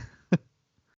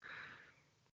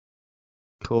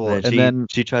 Cool. And then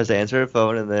she tries to answer her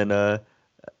phone and then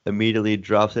immediately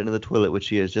drops it into the toilet, which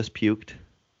she has just puked.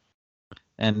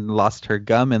 and lost her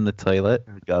gum in the toilet.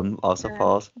 Her gum also Yeah.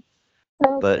 falls.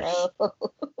 So But gross.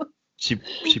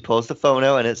 She pulls the phone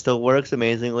out and it still works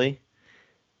amazingly.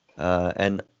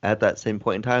 And at that same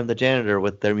point in time, the janitor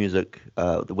with their music,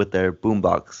 with their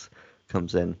boombox,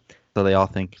 comes in. So they all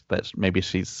think that maybe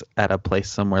she's at a place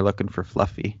somewhere looking for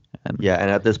Fluffy. And Yeah,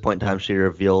 and at this point in time, she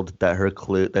revealed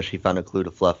that she found a clue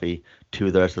to Fluffy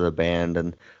to the rest of the band,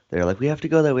 and they're like, "We have to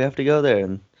go there. We have to go there."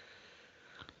 And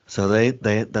so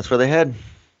that's where they head.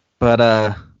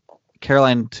 But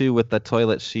Caroline too, with the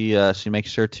toilet, she makes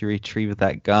sure to retrieve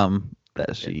that gum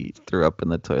that she threw up in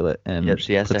the toilet and Yep,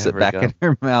 she has to puts have it her back gum. in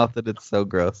her mouth, and it's so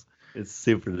gross. It's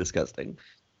super disgusting.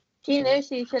 She knew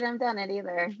she shouldn't have done it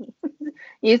either.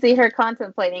 You see her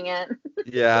contemplating it.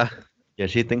 Yeah. Yeah,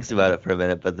 she thinks about it for a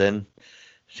minute, but then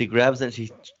she grabs it and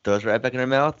she throws it right back in her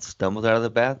mouth, stumbles out of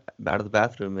the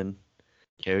bathroom, and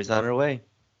carries on her way.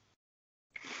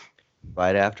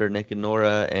 Right after Nick and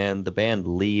Nora and the band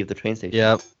leave the train station.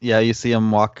 Yep. Yeah, you see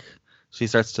them walk. She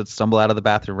starts to stumble out of the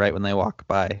bathroom right when they walk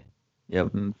by.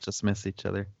 Yep. And just miss each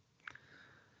other.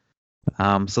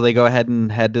 So they go ahead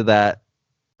and head to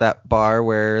that bar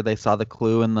where they saw the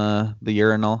clue in the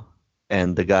urinal.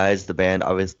 And the guys, the band,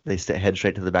 obviously they head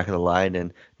straight to the back of the line,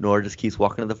 and Nora just keeps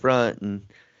walking to the front, and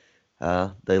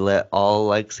they let all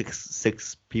like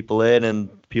six people in,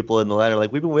 and people in the line are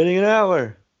like, "We've been waiting an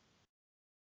hour."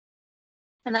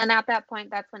 And then at that point,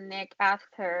 that's when Nick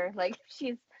asked her, like,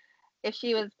 if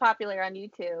she was popular on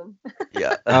YouTube.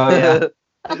 Yeah. Oh,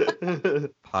 yeah.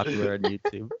 Popular on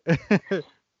YouTube.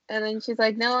 And then she's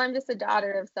like, no, I'm just a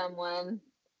daughter of someone.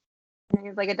 And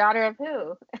he's like, a daughter of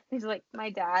who? He's like, my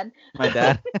dad. My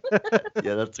dad.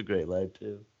 Yeah, that's a great line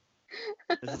too.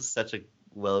 This is such a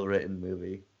well-written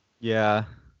movie. Yeah.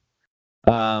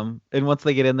 And once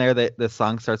they get in there, the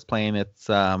song starts playing. It's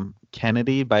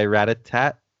Kennedy by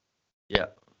Rat-a-Tat. Yeah.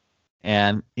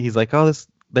 And he's like, oh, this.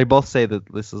 They both say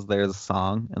that this is their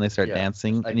song, and they start Yeah,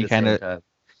 dancing, Like and you the same kind of time.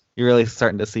 you're really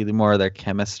starting to see more of their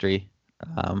chemistry.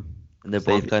 And they're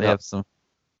They both kind have of some.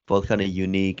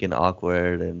 unique and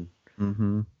awkward and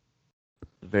Mm-hmm.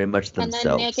 very much And then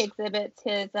themselves. Nick exhibits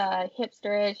his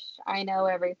hipsterish, I know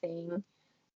everything,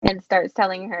 and starts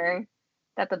telling her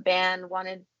that the band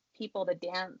wanted people to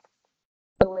dance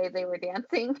the way they were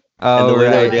dancing. And Oh, the way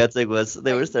they were right. dancing was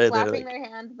they were Like, standing there clapping like, their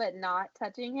hands but not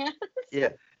touching hands. yeah.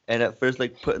 And at first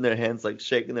like putting their hands like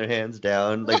shaking their hands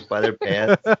down like by their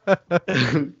pants,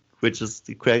 which is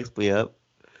it cracks me up.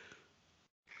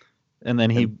 And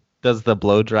then he does the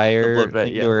blow dryer blow dryer,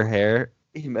 thing yeah. to her hair.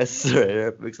 He messes her hair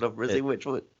up, makes it up really, which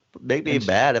would make me And she-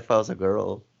 mad if I was a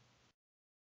girl.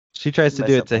 She tries to Mess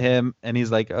do up it to my- him, and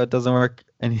he's like, "Oh, it doesn't work."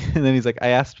 And then he's like, "I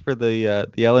asked for the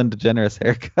Ellen DeGeneres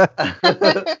haircut."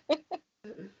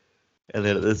 And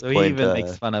then at this So he point, even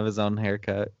makes fun of his own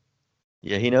haircut.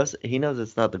 yeah, he knows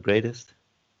it's not the greatest.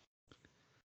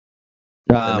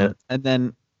 And And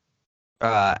then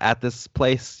at this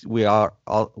place, we are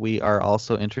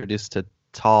also introduced to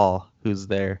Tall, who's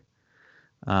there,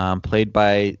 played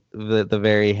by the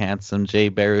very handsome Jay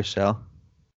Baruchel.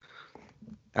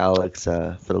 Alex,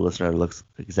 for the listener, looks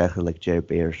exactly like Jay Yeah,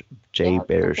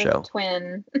 Baruchel.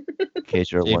 twin. In case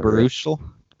you're Jay wondering, Baruchel.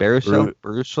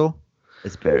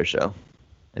 it's Baruchel.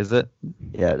 Is it?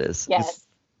 Yeah, it is. Yes.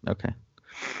 Okay.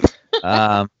 You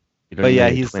don't But even yeah,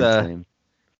 know your twin's name.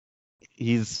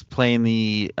 he's playing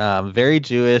the very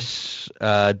Jewish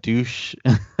douche.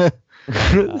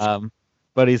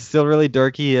 But he's still really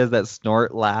dorky. He has that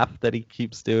snort laugh that he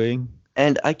keeps doing.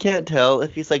 And I can't tell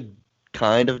if he's like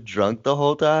kind of drunk the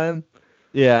whole time.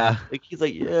 Yeah. Like he's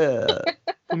like, yeah,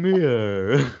 come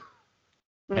here.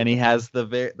 And he has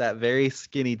that very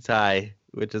skinny tie,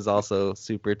 which is also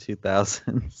super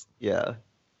 2000s. Yeah.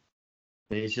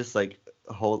 And he's just like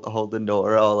holding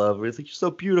Nora all over. He's like, you're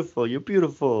so beautiful. You're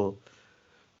beautiful.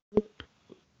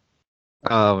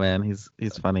 Oh man, he's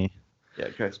funny. Yeah,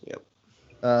 it cracks me up.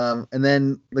 And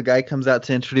then the guy comes out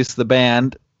to introduce the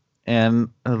band, and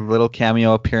a little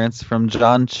cameo appearance from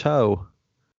John Cho.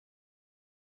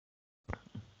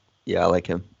 Yeah, I like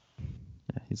him.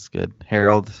 Yeah, he's good.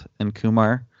 Harold and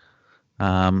Kumar.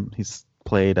 He's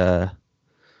played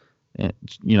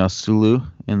Sulu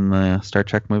in the Star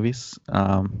Trek movies. He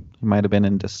might have been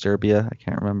in Disturbia. I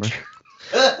can't remember.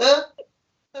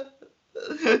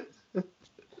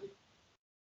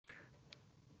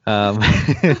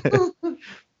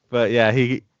 But yeah,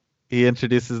 he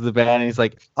introduces the band, and he's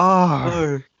like,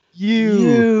 "Oh,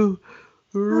 you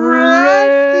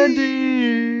Randy!"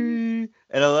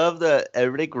 And I love that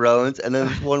everybody groans, and then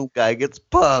this one guy gets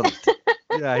pumped.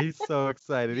 Yeah, he's so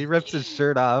excited. He rips his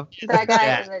shirt off. That guy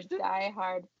Yeah. is a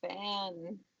diehard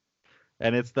fan.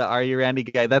 And it's the Are You Randy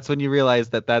guy. That's when you realize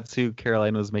that that's who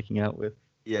Caroline was making out with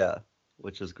Yeah,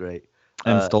 which is great.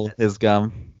 and stole his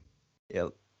gum. Yep.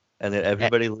 And then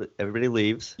everybody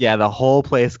leaves. Yeah, the whole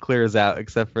place clears out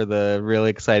except for the really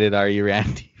excited Are You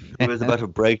Randy? He was about to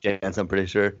break dance, I'm pretty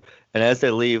sure. And as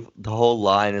they leave, the whole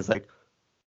line is like,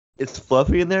 "It's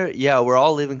Fluffy in there? Yeah, we're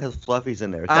all leaving because Fluffy's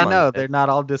in there." I Come know, on, they're not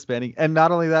all disbanding. And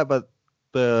not only that, but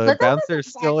the But that bouncer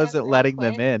doesn't still back up isn't real letting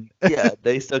them quick. in. yeah,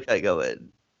 they still can't go in.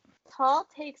 Tall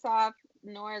takes off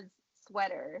Nora's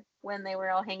sweater when they were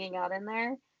all hanging out in there.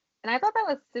 And I thought that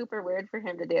was super weird for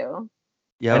him to do.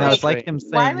 Yeah, And well, it's that's like great. him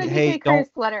Why saying, would you "Hey, take her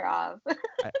don't." sweater off?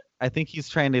 I think he's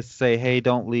trying to say, "Hey,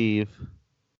 don't leave.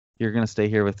 You're gonna stay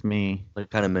here with me." Like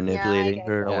kind of Yeah, I manipulating guess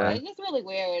her in so. a way. It's just really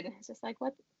weird. It's just like,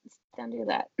 what? Don't do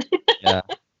that. Yeah.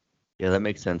 Yeah, that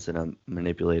makes sense in a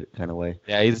manipulated kind of way.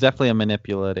 Yeah, he's definitely a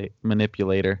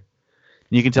manipulator. And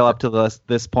you can tell up to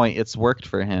this point it's worked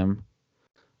for him.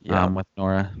 Yeah. With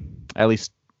Nora, at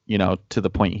least to the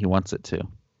point he wants it to.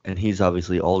 And he's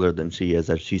obviously older than she is,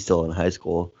 as she's still in high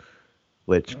school,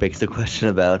 which begs the question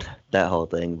about that whole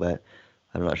thing. But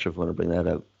I'm not sure if we want to bring that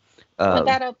up. But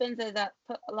that opens it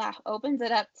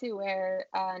up to where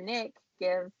Nick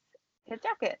gives his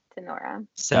jacket to Nora.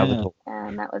 Salvatore.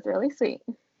 And that was really sweet.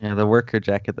 Yeah, the worker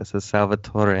jacket that says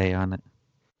Salvatore on it.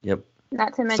 Yep.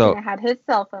 Not to mention So- it had his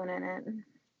cell phone in it.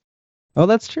 Oh,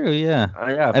 that's true. Yeah. Oh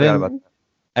yeah, I I forgot didn't- about that.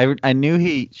 I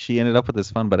knew she ended up with his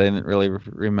phone, but I didn't really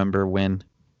remember when,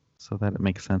 so that it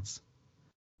makes sense.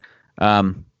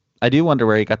 I do wonder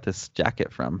where he got this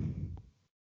jacket from.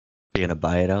 You gonna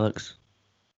buy it, Alex?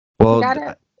 He Well, got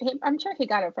it. I'm sure he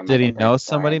got it from did like he a know thrift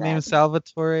store, I somebody bet. named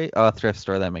Salvatore? Oh, a thrift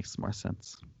store. That makes more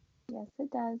sense. Yes,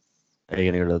 it does. Are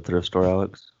you gonna go to the thrift store,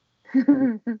 Alex?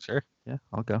 Sure. Yeah,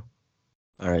 I'll go.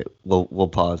 All right, we'll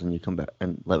pause and you come back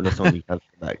and let us know when you have to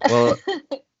come back.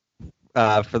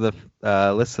 Well, for the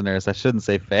listeners, I shouldn't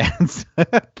say fans,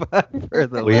 but for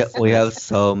the we listeners, have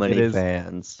so it many is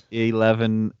fans.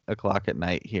 11 o'clock at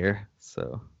night here.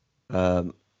 So,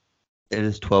 It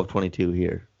is 12:22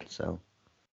 here, so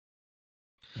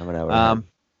I'm an hour ahead.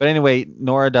 but anyway,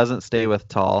 Nora doesn't stay with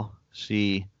Tall.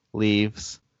 She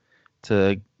leaves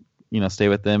to, stay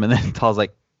with them, and then Tall's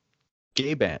like, the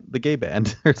gay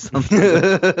band, or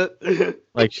something.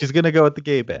 Like she's gonna go with the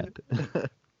gay band.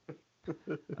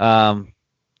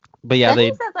 But yeah, then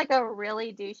he says like a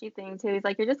really douchey thing too. He's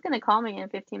like, "You're just gonna call me in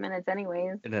 15 minutes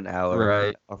anyways." In an hour,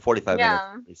 right? Or 45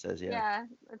 Yeah. minutes. He says, yeah. Yeah,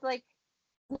 it's like,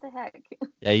 what the heck?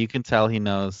 Yeah, you can tell he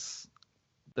knows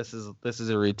this is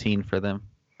a routine for them.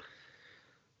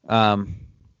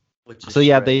 Which is So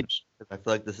yeah, strange, 'cause I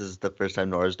feel like this is the first time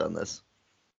Nora's done this.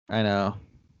 I know,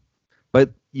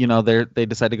 but they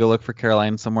decide to go look for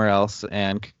Caroline somewhere else,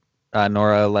 and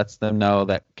Nora lets them know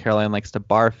that Caroline likes to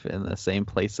barf in the same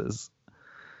places.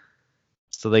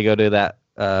 So they go to that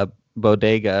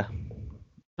bodega.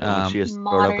 She has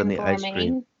thrown up in the ice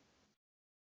cream.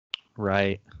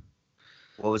 Right.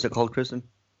 What was it called, Kristen?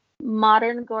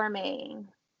 Modern Gourmet.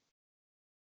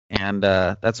 And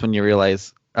that's when you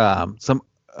realize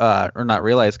or not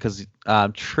realize, because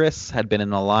Triss had been in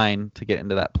the line to get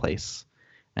into that place,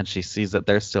 and she sees that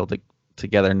they're still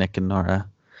together, Nick and Nora.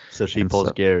 So she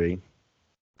pulls Gary.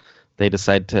 They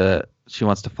decide she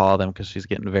wants to follow them because she's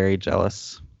getting very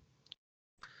jealous.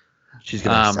 She's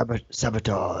gonna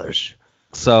sabotage.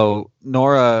 So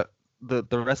Nora, the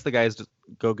rest of the guys just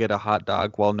go get a hot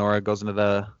dog while Nora goes into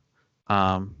the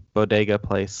bodega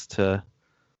place to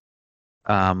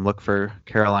look for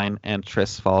Caroline, and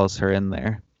Triss follows her in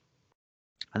there.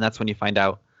 And that's when you find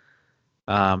out,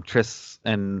 Triss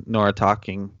and Nora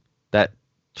talking, that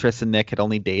Triss and Nick had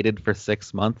only dated for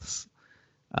 6 months.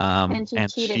 And she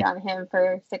cheated on him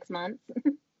for 6 months.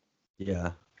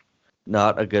 Yeah.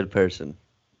 Not a good person.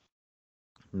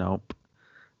 Nope.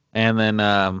 And then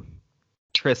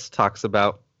Triss talks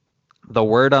about the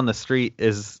word on the street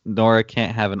is Nora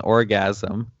can't have an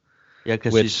orgasm. Yeah,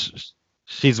 because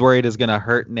she's worried is going to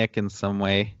hurt Nick in some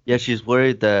way. Yeah, she's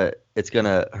worried that it's going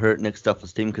to hurt Nick's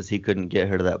self-esteem because he couldn't get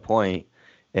her to that point.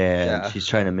 And she's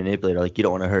trying to manipulate her, like, you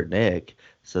don't want to hurt Nick.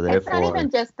 So therefore... It's not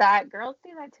even just that. Girls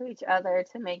do that to each other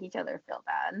to make each other feel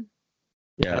bad.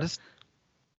 Yeah.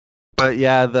 But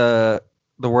yeah, the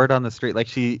word on the street,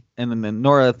 like and then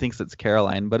Nora thinks it's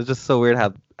Caroline, but it's just so weird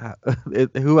how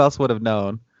who else would have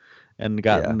known and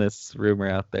gotten this rumor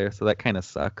out there. So that kind of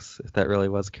sucks if that really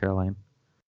was Caroline.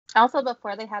 Also,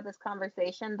 before they had this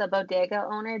conversation, the bodega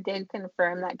owner did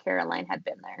confirm that Caroline had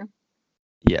been there.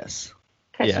 Yes.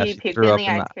 Because she puked in the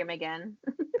ice cream again.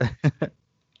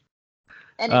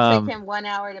 And it took him 1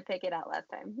 hour to pick it out last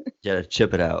time. Yeah, to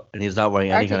chip it out. And he's not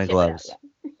wearing any kind of gloves.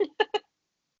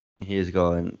 He's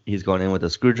going in with a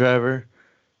screwdriver,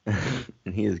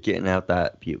 and he is getting out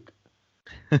that puke.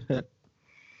 And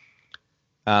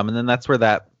then that's where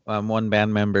that one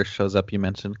band member shows up. You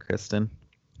mentioned Kristen.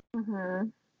 Mm-hmm.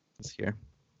 It's here.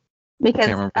 Because I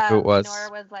can't remember who it was.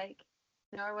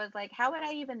 Nora was like, how would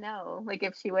I even know? Like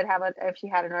if she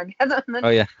had an orgasm. Oh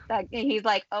yeah. He's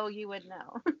like, oh, you would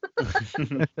know.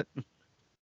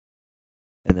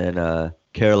 And then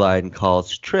Caroline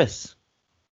calls Triss.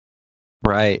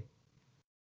 Right.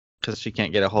 Because she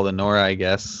can't get a hold of Nora, I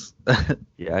guess.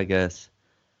 Yeah, I guess.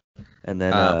 And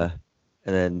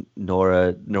then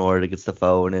Nora gets the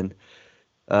phone, and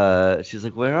she's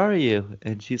like, "Where are you?"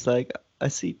 And she's like,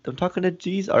 I'm talking to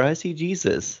Jesus, or I see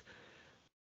Jesus.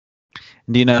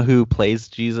 Do you know who plays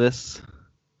Jesus?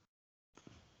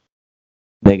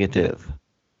 Negative.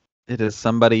 It is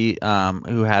somebody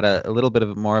who had a little bit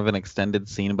of more of an extended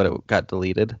scene, but it got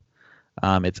deleted.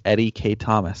 It's Eddie K.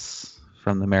 Thomas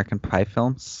from the American Pie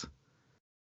films.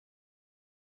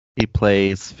 He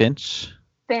plays Finch.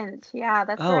 Finch, yeah,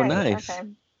 that's right. Oh, nice. Okay.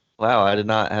 Wow, I did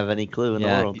not have any clue in the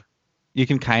world. You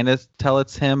can kind of tell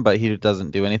it's him, but he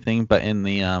doesn't do anything. But in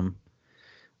the on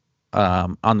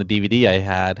the DVD I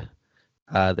had,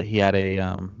 that he had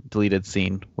a deleted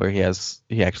scene where he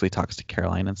actually talks to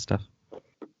Caroline and stuff.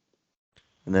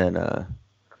 And then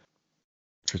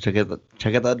so check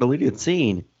out that deleted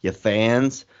scene, you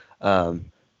fans.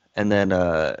 And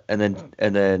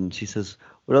then she says,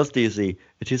 what else do you see?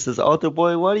 And she says, altar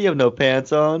boy, why do you have no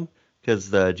pants on? Because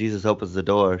Jesus opens the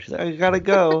door. She's like, I gotta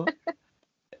go.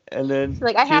 And then She's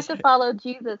like, I have to follow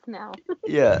Jesus now.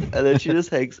 yeah, and then she just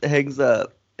hangs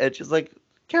up, and she's like,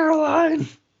 Caroline.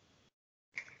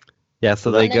 Yeah,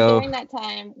 so they and then go. during that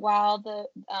time, while the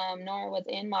Nora was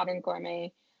in Modern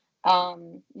Gourmet,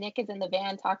 Nick is in the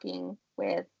van talking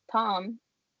with Tom,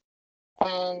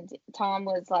 and Tom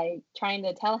was like trying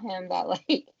to tell him that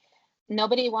like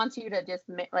nobody wants you to just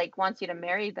wants you to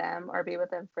marry them or be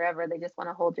with them forever. They just want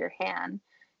to hold your hand.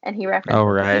 And he references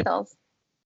the Beatles.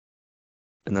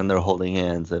 And then they're holding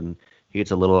hands, and he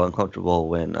gets a little uncomfortable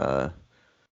when a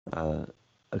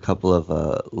couple of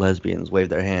lesbians wave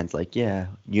their hands, like, yeah,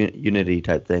 unity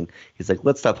type thing. He's like,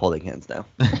 let's stop holding hands now.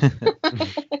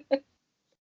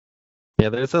 Yeah,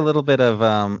 there's a little bit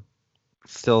of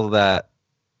still that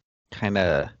kind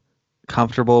of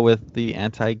comfortable with the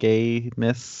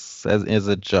anti-gayness as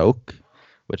a joke,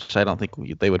 which I don't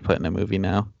think they would put in a movie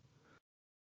now.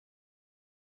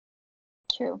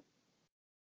 True.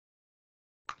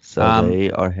 So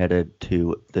they are headed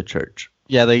to the church.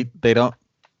 Yeah, they don't.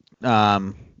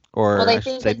 Or I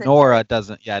should say, Nora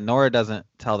doesn't. Yeah, Nora doesn't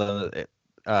tell them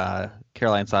that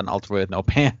Caroline saw an altar boy with no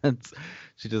pants.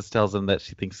 She just tells them that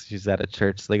she thinks she's at a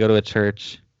church. So they go to a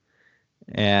church,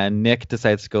 and Nick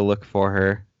decides to go look for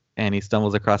her, and he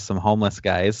stumbles across some homeless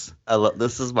guys.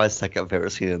 This is my second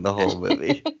favorite scene in the whole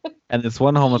movie. And this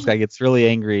one homeless guy gets really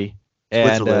angry.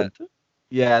 Switzerland.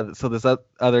 Yeah, so this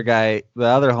other guy, the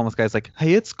other homeless guy's like,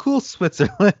 "Hey, it's cool,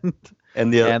 Switzerland."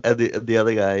 And the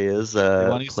other guy is the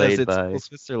one who played says it's by cool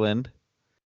Switzerland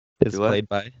is played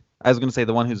by. I was going to say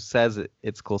the one who says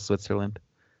it's cool Switzerland.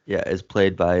 Yeah, is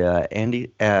played by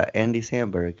Andy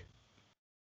Samberg.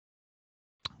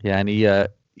 Yeah, and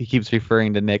he keeps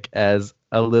referring to Nick as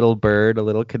a little bird, a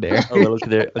little canary,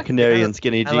 a canary in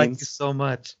skinny jeans. I like you so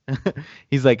much.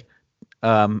 He's like,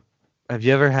 have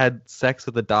you ever had sex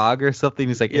with a dog or something?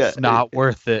 He's like, it's not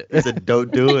worth it. He said, don't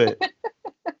do it.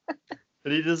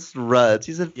 And he just runs.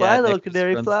 He said, fly, little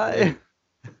canary, fly.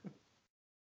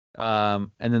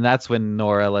 And then that's when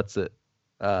Nora lets the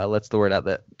word out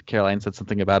that Caroline said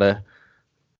something about a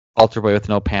altar boy with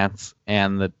no pants,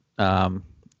 and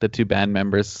the two band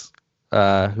members who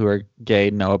are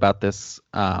gay know about this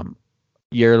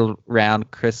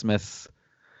year-round Christmas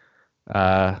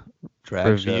drag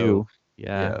review. Show.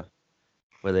 Yeah.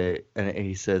 Where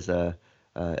he says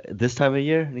this time of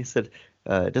year, and he said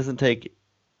it doesn't take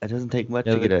much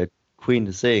to get a queen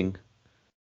to sing.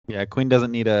 Yeah, queen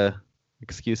doesn't need a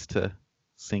excuse to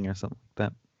sing or something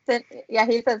like that.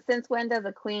 He said, since when does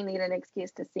a queen need an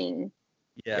excuse to sing?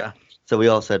 Yeah. So we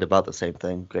all said about the same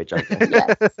thing. Great job.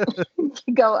 Yes.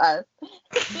 Go us.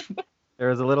 There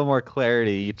was a little more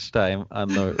clarity each time on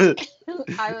the.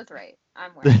 I was right.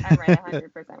 I'm right. I'm right.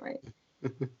 100% right.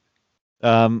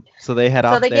 So they head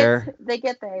off there. They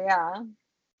get there, yeah.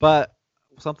 But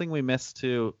something we missed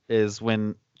too is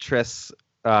when Triss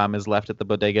is left at the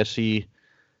bodega, she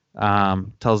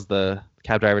tells the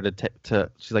cab driver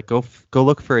to she's like, go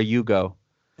look for a Yugo.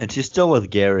 And she's still with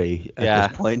Gary at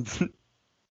this point.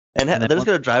 and they're just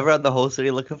gonna drive around the whole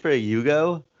city looking for a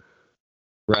Yugo.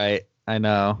 Right, I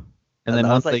know. And then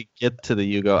once they get to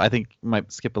the Yugo, I think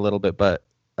might skip a little bit, but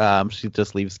she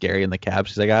just leaves Gary in the cab.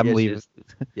 She's like, I'm leaving.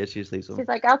 She just leaves him. She's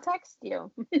like, I'll text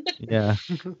you. Yeah.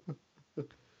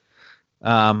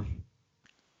 So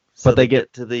but they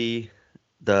get to the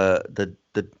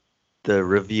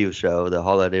review show, the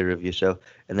holiday review show,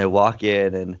 and they walk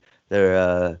in and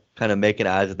they're kind of making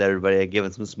eyes with everybody and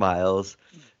giving some smiles,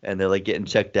 and they're like getting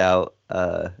checked out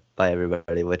by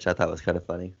everybody, which I thought was kind of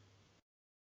funny.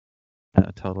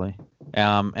 Totally.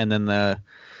 And then the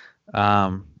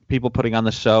people putting on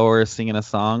the show or singing a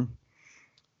song.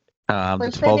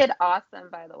 Which they did awesome,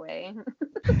 by the way.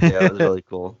 Yeah, it was really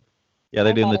cool. Yeah,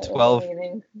 they're doing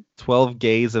the 12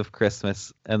 gays of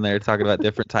Christmas, and they're talking about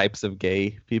different types of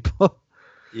gay people.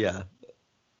 Yeah.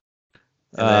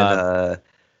 And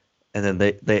then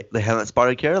they haven't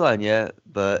spotted Caroline yet,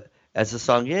 but as the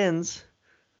song ends,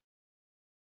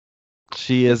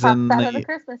 she is in the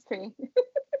Christmas tree.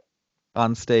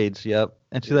 On stage, yep.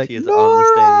 And she's like, she is on the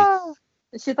stage.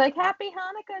 She's like, Happy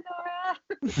Hanukkah,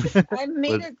 Nora! I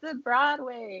made it to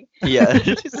Broadway. Yeah,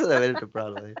 she said I made it to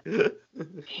Broadway.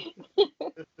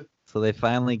 So they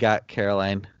finally got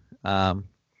Caroline, and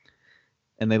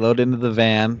they load into the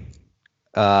van.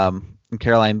 And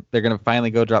Caroline, they're gonna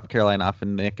finally go drop Caroline off,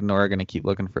 and Nick and Nora are gonna keep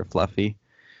looking for Fluffy.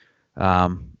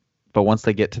 But once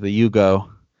they get to the Yugo,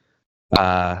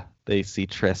 they see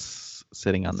Triss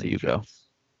sitting on the Yugo.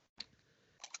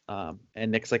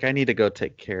 And Nick's like, I need to go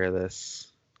take care of this.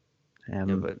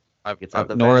 And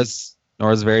Nora's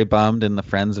Nora's very bummed, and the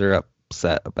friends are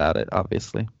upset about it,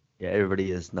 obviously. Yeah,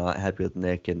 everybody is not happy with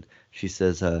Nick, and she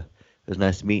says, "It was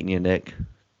nice meeting you, Nick."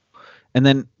 And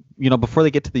then, before they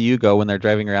get to the Yugo, when they're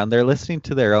driving around, they're listening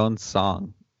to their own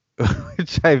song,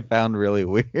 which I found really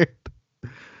weird.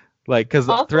 Like, because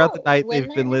throughout the Also, night when they've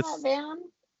they're been in that listening.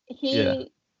 van,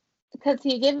 because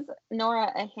he gives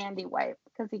Nora a handy wipe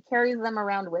because he carries them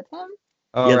around with him.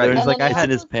 Oh, Yeah, right. they're He's And like, then he it's in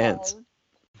his also pants.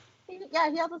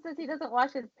 says, he also says he doesn't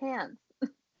wash his pants.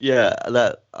 Yeah,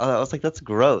 that I was like, that's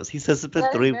gross. He says it's been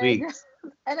That is 3 very gross.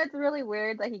 weeks. And it's really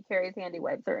weird that he carries handy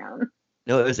wipes around.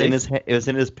 No, it was They in s- it was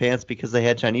in his pants because they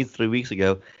had Chinese 3 weeks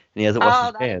ago, and he hasn't washed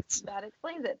his Oh, pants. that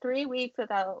explains it. 3 weeks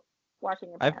without washing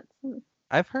your I've pants.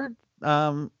 I've heard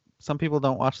some people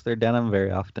don't wash their denim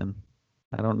very often.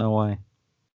 I don't know why.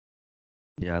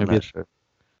 Yeah, I'm Maybe not sure.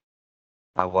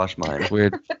 I wash mine. it's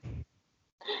weird.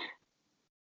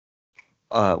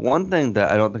 One thing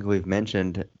that I don't think we've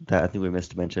mentioned that I think we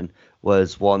missed to mention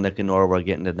was while Nick and Nora were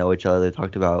getting to know each other, they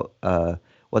talked about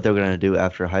what they were going to do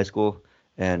after high school,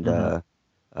 and Mhm.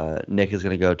 Nick is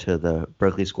going to go to the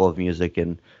Berklee School of Music,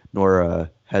 and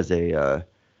Nora has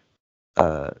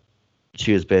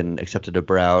she has been accepted to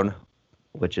Brown,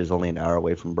 which is only an hour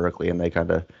away from Berkeley, and they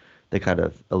kind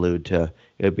of allude to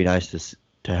it would be nice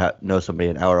to know somebody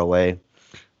an hour away,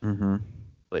 Mhm.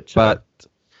 which But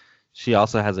she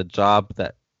also has a job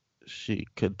that she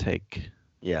could take,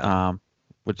 yeah.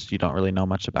 which you don't really know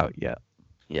much about yet.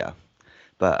 Yeah,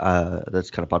 but that's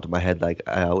kind of popped in my head. Like,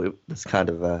 that's kind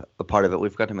of a part of it we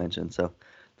forgot to mention, so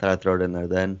thought I'd throw it in there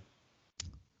then.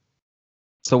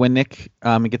 So when Nick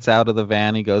gets out of the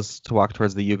van, he goes to walk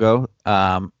towards the Yugo.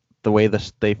 The way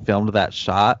they filmed that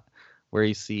shot, where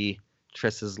you see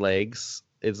Triss's legs,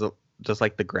 is just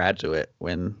like The Graduate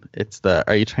when it's the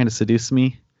 "Are you trying to seduce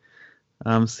me?"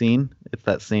 Scene. It's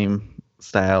that same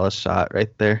stylish shot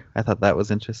right there. I thought that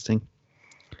was interesting.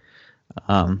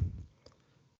 Um,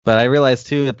 but I realized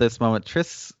too at this moment,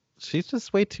 Triss, she's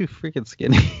just way too freaking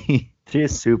skinny. She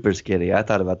is super skinny. I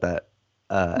thought about that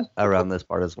around this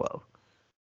part as well.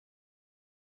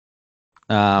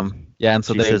 Yeah, and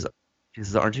so She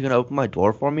says, "Aren't you gonna open my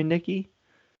door for me, Nikki?"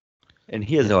 And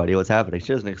he has no idea what's happening.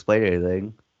 She doesn't explain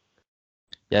anything.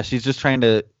 yeah, she's just trying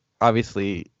to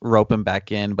obviously rope him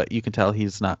back in, but you can tell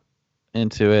he's not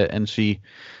into it, and she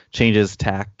changes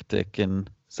tactic and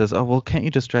says, "Oh well, can't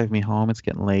you just drive me home? It's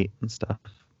getting late and stuff."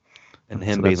 And So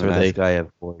him being that's the where nice they. guy,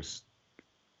 of course,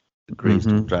 agrees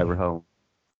to Hmm. drive her home.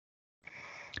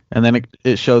 And then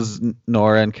it shows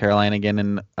Nora and Caroline again,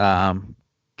 and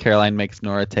Caroline makes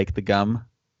Nora take the gum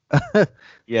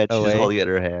Yeah, she's away, holding it in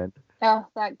her hand, Oh,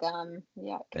 that gum.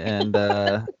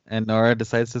 Yuck. and Nora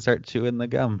decides to start chewing the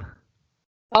gum.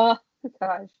 Oh,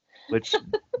 gosh. which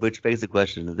which begs the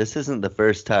question: this isn't the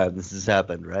first time this has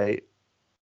happened, right?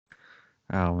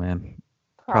 Oh man,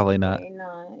 probably not.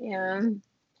 Not, yeah.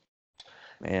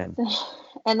 Man,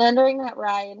 And then during that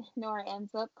ride, Nora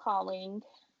ends up calling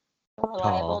a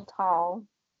reliable tall Tall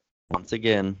once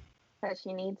again. because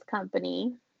she needs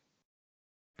company.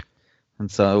 And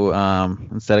so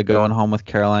instead of going home with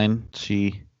Caroline,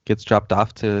 she gets dropped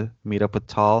off to meet up with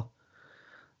Tall.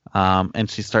 And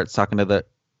she starts talking to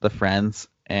the friends.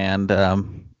 And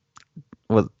Dev,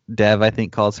 I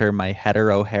think, calls her my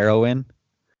hetero heroine,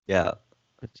 Yeah,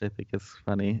 which I think is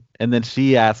funny. And then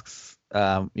she asks,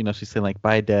 she's saying like,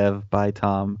 bye, Dev, bye,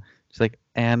 Tom. She's like,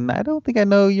 and I don't think I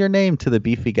know your name to the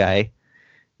beefy guy.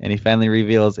 And he finally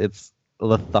reveals it's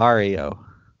Lothario.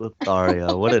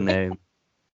 Lothario, what a name.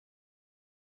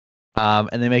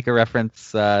 And they make a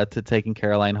reference to taking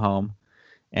Caroline home.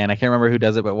 And I can't remember who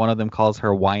does it, but one of them calls her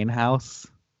Winehouse,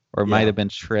 or it might Yeah. have been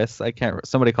Triss. I can't.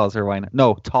 Somebody calls her Wine.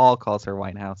 No, Tall calls her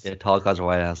Winehouse, Yeah, tall calls her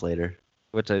White House later.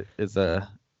 which is a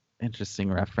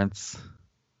interesting reference.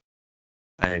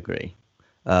 I agree.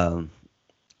 Um,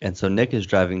 and so Nick is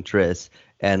driving Triss,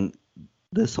 and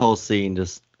this whole scene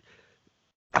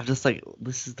I'm just like,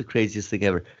 this is the craziest thing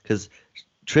ever. Because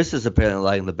Triss is apparently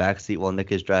lying in the back seat while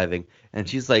Nick is driving, and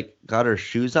she's like got her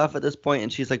shoes off at this point,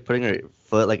 and she's like putting her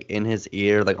foot like in his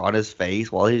ear, like on his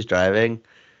face while he's driving,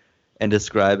 and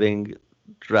describing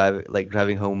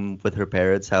driving home with her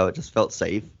parents, how it just felt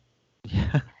safe.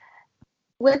 Yeah.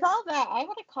 With all that, I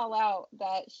want to call out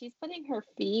that she's putting her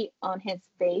feet on his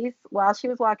face while she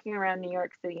was walking around New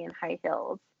York City in high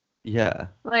heels. Yeah,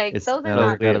 Like, it's those are so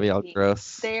not Gotta weird. be all feet.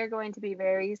 gross. They are going to be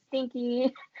very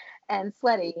stinky and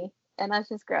sweaty, and that's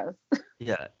just gross.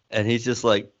 Yeah, and he's just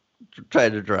like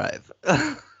trying to drive.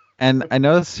 And I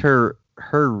noticed her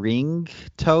ring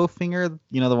toe finger,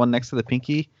 the one next to the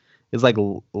pinky, is like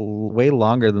way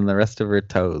longer than the rest of her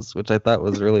toes, which I thought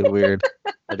was really weird.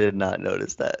 I did not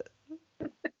notice that.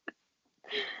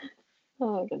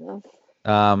 Oh, goodness.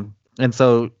 And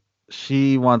so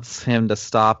she wants him to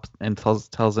stop and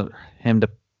tells him to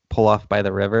pull off by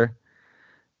the river.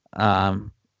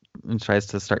 And tries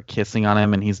to start kissing on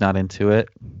him, and he's not into it.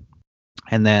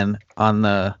 And then on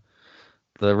the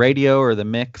radio or the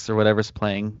mix or whatever's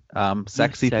playing,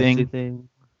 sexy thing.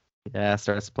 Yeah,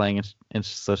 starts playing, and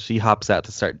so she hops out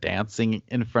to start dancing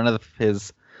in front of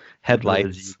his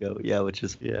headlights. Yeah, which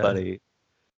is funny.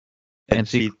 And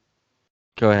she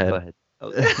go ahead.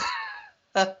 Okay.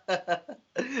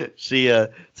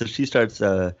 So she starts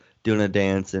doing a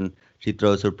dance, and she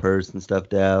throws her purse and stuff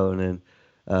down, and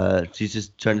she's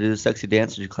just trying to do a sexy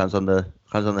dance. And she climbs on the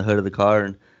hood of the car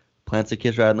and plants a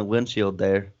kiss right on the windshield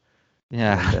there.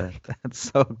 Yeah, and,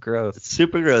 that's so gross. It's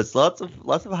super gross. Lots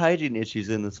of hygiene issues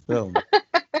in this film.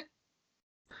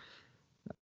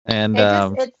 And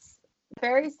it's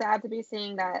very sad to be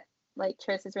seeing that like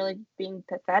Tris is really being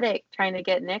pathetic trying to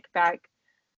get Nick back,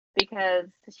 because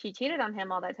she cheated on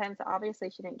him all that time, so obviously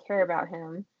she didn't care about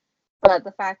him. But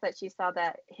the fact that she saw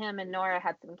that him and Nora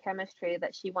had some chemistry,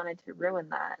 that she wanted to ruin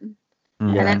that. And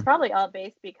it's probably all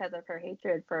based because of her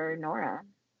hatred for Nora.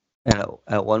 And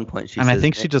at one point I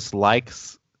think she just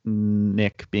likes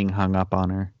Nick being hung up on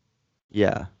her.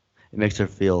 Yeah, it makes her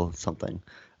feel something.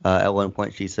 At one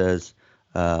point she says,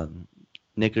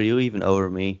 Nick, are you even over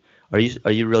me? Are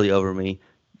you really over me?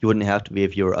 You wouldn't have to be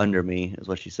if you were under me, is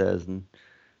what she says. And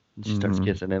she starts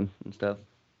kissing him and stuff.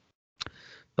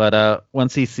 But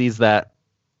once he sees that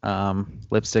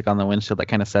lipstick on the windshield, that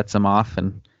kind of sets him off,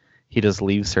 and he just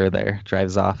leaves her there,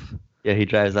 drives off. Yeah, he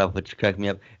drives off, which cracked me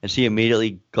up. And she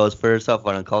immediately goes for her cell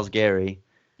phone and calls Gary.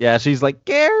 Yeah, she's like,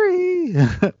 Gary!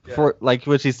 For when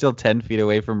she's still 10 feet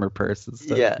away from her purse and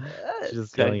stuff. Yeah. She's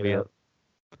just cracked me up.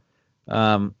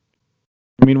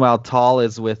 Meanwhile, Tall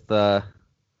is with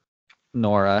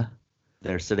Nora.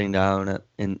 They're sitting down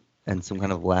in some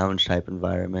kind of lounge type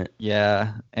environment.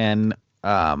 Yeah, and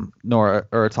Nora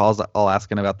or Tall's all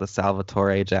asking about the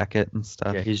Salvatore jacket and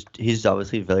stuff. Yeah, he's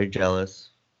obviously very jealous.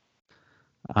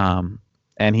 And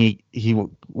he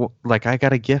like, I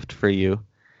got a gift for you,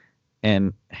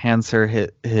 and hands her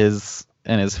his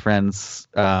and his friend's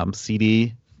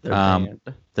CD,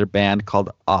 their band called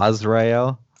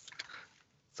Azrael.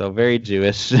 So very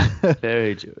Jewish.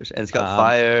 Very Jewish, and it's got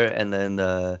fire, and then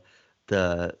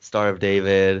the Star of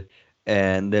David,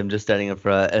 and them just standing in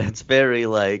front, and it's very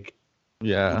like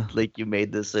you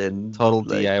made this in total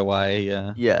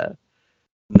DIY. Yeah.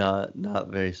 Not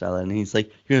very solid. And he's like,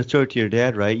 you're going to show it to your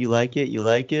dad, right? You like it? You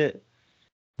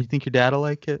think your dad will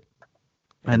like it?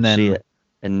 And then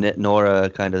Nora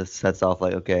kind of sets off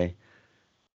like, okay.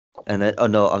 And then,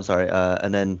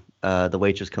 and then the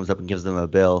waitress comes up and gives them a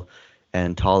bill.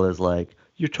 And Tall is like,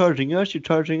 you're charging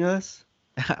us?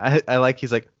 I like,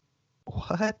 he's like,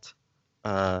 what?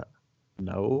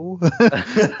 No.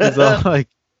 He's all like,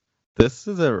 this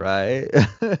isn't right.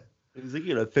 He's like,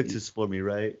 you're going to fix this for me,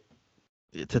 right?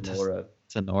 To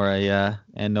Nora, yeah.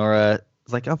 And Nora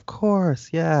is like, of course,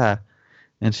 yeah.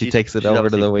 And she takes it over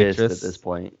to the waitress. At this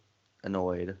point,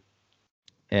 annoyed.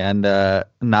 And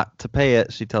not to pay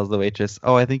it, she tells the waitress,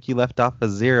 oh, I think you left off a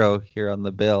 0 here on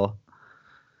the bill.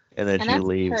 And then she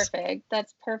leaves. Perfect.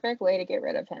 That's perfect way to get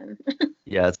rid of him.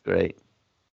 Yeah, that's great.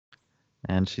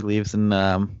 And she leaves and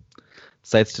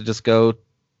decides to just go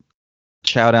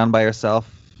chow down by herself,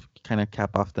 kind of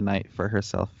cap off the night for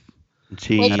herself.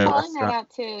 Calling that out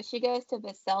too. She goes to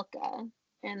Veselka,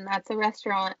 and that's a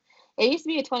restaurant. It used to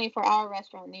be a 24-hour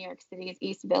restaurant in New York City's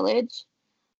East Village.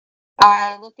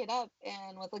 I looked it up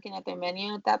and was looking at their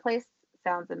menu. That place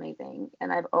sounds amazing,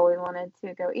 and I've always wanted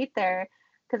to go eat there,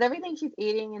 because everything she's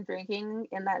eating and drinking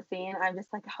in that scene, I'm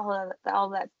just like, all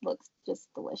that looks just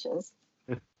delicious.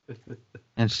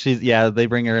 And they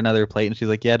bring her another plate, and she's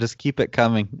like, yeah, just keep it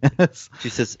coming. She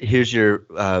says, here's your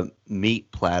meat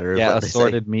platter. Yeah,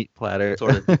 assorted meat platter.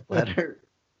 Assorted meat platter.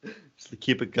 Just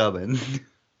keep it coming.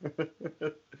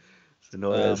 So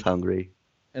Nora's hungry.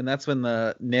 And that's when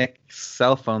the Nick's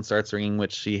cell phone starts ringing,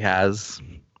 which she has.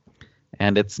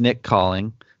 And it's Nick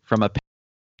calling from a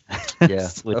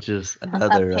which is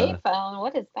another... A payphone?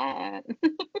 What is that?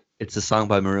 It's a song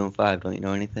by Maroon 5. Don't you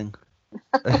know anything?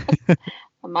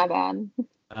 My bad.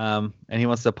 And he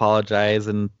wants to apologize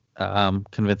and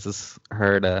convinces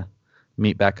her to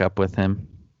meet back up with him.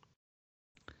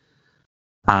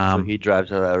 So he drives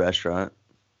to that restaurant.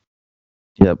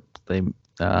 Yep. They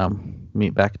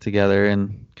meet back together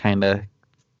and kind of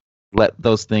let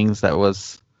those things that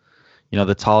was,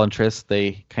 the Tall and Tris,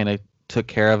 they kind of took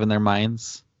care of in their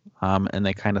minds. And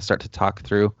they kind of start to talk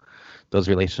through those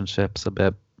relationships a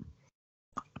bit,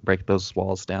 break those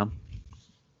walls down.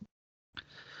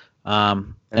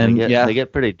 And they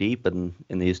get pretty deep in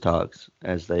these talks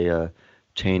as they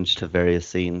change to various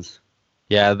scenes.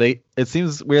 Yeah, it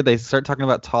seems weird. They start talking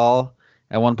about tall.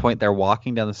 At one point, they're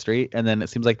walking down the street, and then it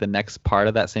seems like the next part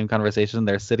of that same conversation,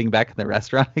 they're sitting back in the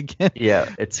restaurant again.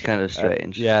 Yeah, it's kind of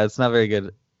strange. Yeah, it's not very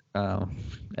good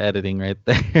editing right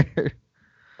there.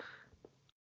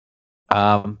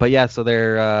 But yeah, so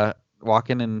they're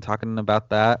walking and talking about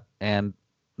that, and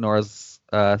Nora's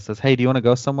says, "Hey, do you want to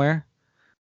go somewhere?"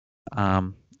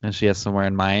 And she has somewhere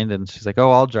in mind, and she's like,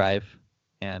 "Oh, I'll drive."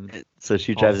 And So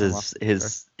she Paul's drives in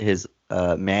love his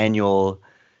manual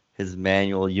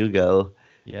Yugo,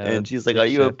 yeah, and she's like, big "Are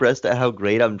you shit. impressed at how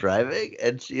great I'm driving?"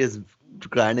 And she is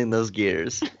grinding those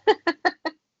gears.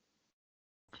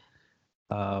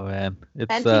 Oh man, it's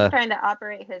And she's trying to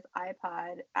operate his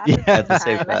iPod at Yeah. the same At the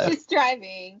same time as time. she's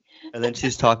driving. And then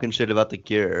she's talking shit about the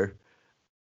cure.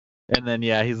 and then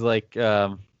yeah, he's like,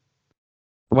 "Why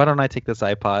don't I take this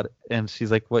iPod?" And she's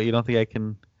like, "What? You don't think I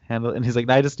can handle it?" And he's like,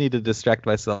 "No, I just need to distract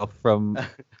myself from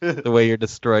the way you're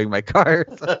destroying my car."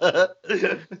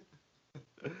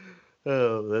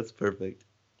 Oh, that's perfect.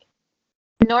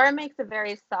 Nora makes a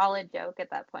very solid joke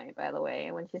at that point, by the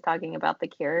way, when she's talking about the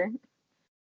cure.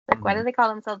 Like, why do they call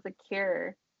themselves the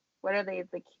cure? What are they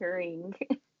the curing?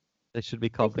 They should be They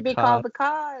called should the be called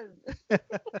cause. the cause.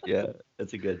 Yeah,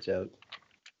 that's a good joke.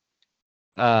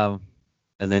 Um,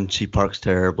 And then she parks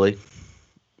terribly.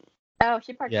 Oh,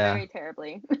 she parked Yeah. very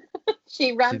terribly.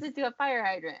 She runs She's- into a fire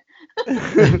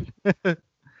hydrant.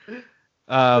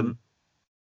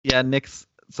 Yeah, Nick's.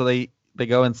 So they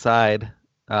go inside,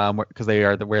 because they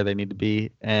are where they need to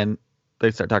be, and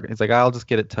they start talking. He's like, "I'll just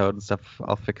get it towed and stuff.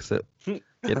 I'll fix it."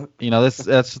 That's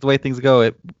just the way things go.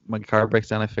 My car breaks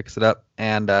down, I fix it up.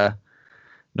 And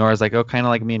Nora's like, "Oh, kind of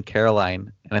like me and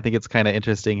Caroline." And I think it's kind of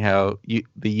interesting how the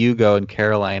Yugo and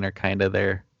Caroline are kind of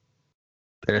their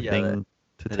Yeah, thing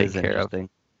to That take is care of. interesting.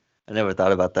 I never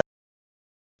thought about that.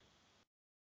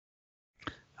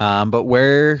 But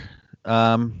where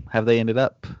have they ended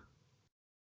up?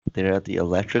 They're at the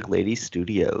Electric Lady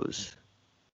Studios,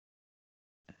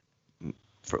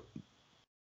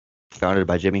 founded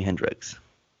by Jimi Hendrix.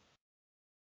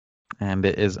 And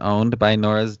it is owned by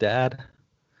Nora's dad.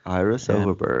 Iris And-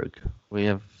 Overberg. We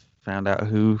have found out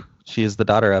who she is the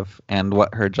daughter of and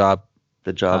what her job,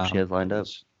 The job she has lined up.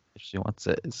 if she wants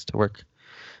it, is to work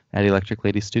at Electric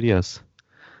Lady Studios.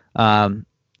 And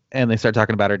they start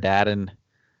talking about her dad, and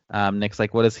Nick's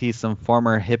like, "What is he? Some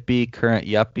former hippie, current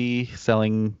yuppie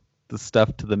selling the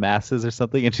stuff to the masses or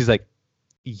something?" And she's like,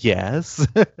 "Yes."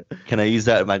 Can I use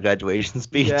that in my graduation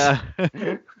speech? Yeah.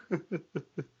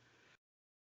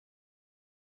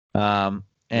 And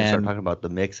start And talking about the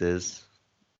mixes.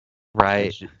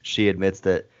 right. And she admits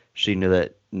that she knew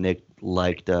that Nick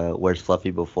liked Where's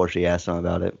Fluffy before she asked him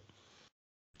about it.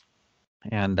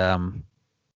 And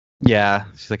yeah,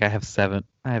 she's like, I have seven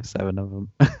of them.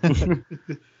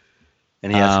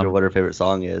 And he asked her what her favorite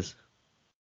song is.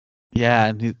 Yeah,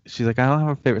 and she's like, I don't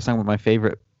have a favorite song, but my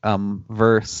favorite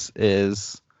verse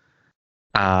is,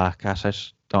 gosh, I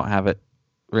don't have it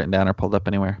written down or pulled up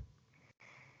anywhere.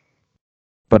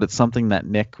 But it's something that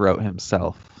Nick wrote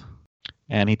himself.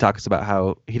 And he talks about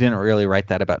how he didn't really write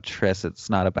that about Triss. It's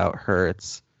not about her.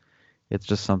 It's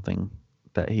just something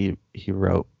that he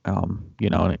wrote.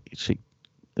 And she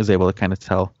is able to kind of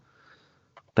tell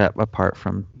that apart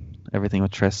from everything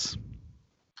with Triss.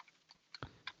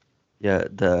 Yeah,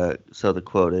 so the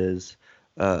quote is,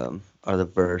 or the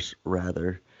verse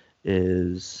rather,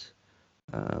 is,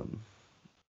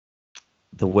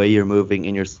 the way you're moving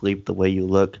in your sleep, the way you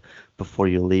look before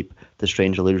you leap, the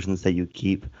strange illusions that you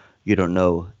keep, you don't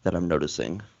know that I'm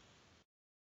noticing.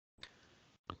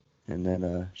 And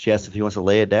then she asks if he wants to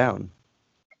lay it down.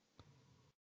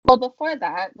 Well, before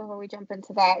we jump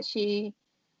into that, she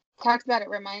talks about it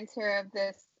reminds her of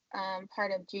this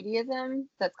part of Judaism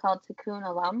that's called Tikkun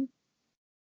Olam.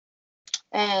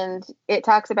 And it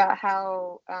talks about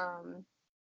how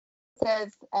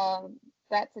says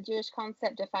that's a Jewish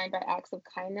concept defined by acts of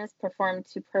kindness performed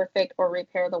to perfect or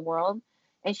repair the world.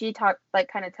 And she kind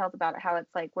of tells about how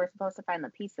it's like we're supposed to find the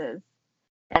pieces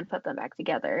and put them back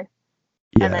together.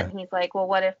 Yeah. And then he's like, well,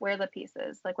 what if we're the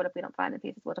pieces? Like, what if we don't find the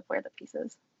pieces? What if we're the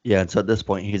pieces? Yeah, and so at this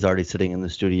point, he's already sitting in the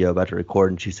studio about to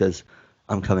record, and she says,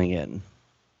 I'm coming in.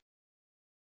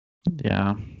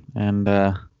 Yeah, and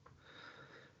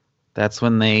that's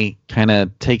when they kind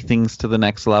of take things to the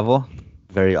next level.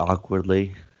 Very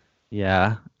awkwardly.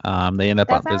 Yeah, they end up.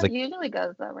 That's how there's it usually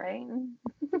goes, though, right?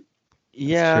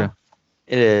 Yeah, true.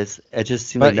 it is. It just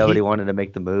seemed But like nobody wanted to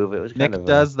make the move. It was kind Nick of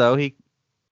does though. He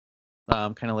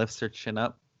kind of lifts her chin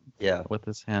up yeah. with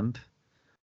his hand.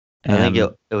 I think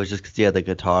it was just because he had the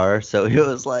guitar, so he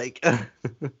was like,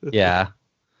 yeah.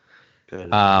 Good.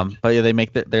 But yeah, they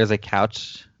make there's a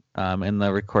couch in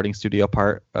the recording studio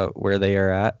part where they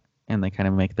are at, and they kind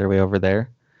of make their way over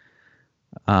there.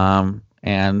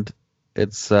 And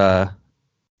it's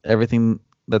everything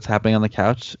that's happening on the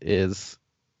couch is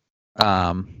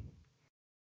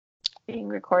Being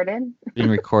recorded. being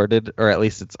recorded, or at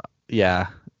least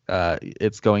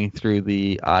it's going through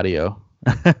the audio,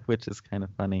 which is kind of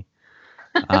funny.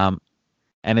 And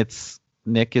it's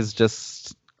Nick is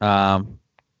just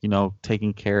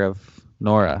taking care of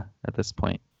Nora at this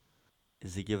point.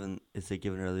 Is he giving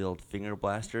her the old finger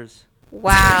blasters?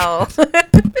 Wow.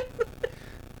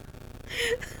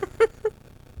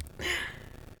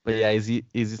 But yeah, he's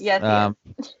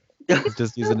Yes, he's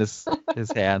just using his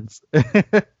hands.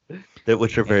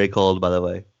 Which are very cold, by the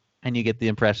way. And you get the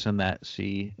impression that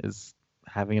she is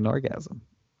having an orgasm.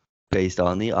 Based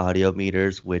on the audio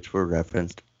meters, which were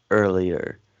referenced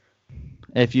earlier.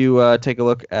 If you take a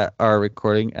look at our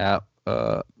recording app,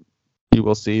 you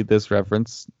will see this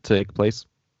reference take place.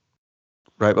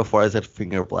 Right before I said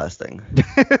finger blasting.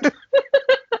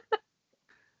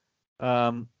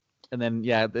 And then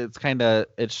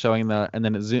it's showing and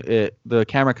then the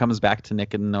camera comes back to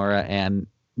Nick and Nora, and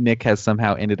Nick has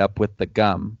somehow ended up with the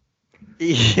gum.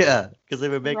 Yeah, because they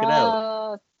were making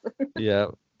out. Yeah,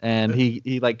 and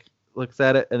he like looks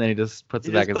at it, and then he just puts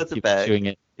it back and keeps chewing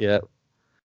it. Yeah.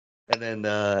 And then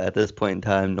at this point in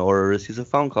time, Nora receives a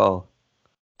phone call.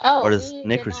 Oh, or does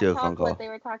Nick receive a phone call? What they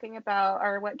were talking about,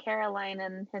 or what Caroline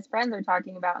and his friends were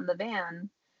talking about in the van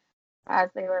as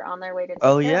they were on their way to.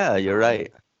 Oh yeah, you're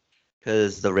right.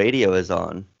 Because the radio is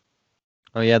on.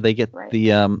 Oh yeah, they get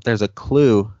there's a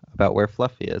clue about where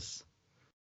Fluffy is.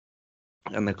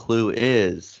 And the clue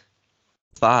is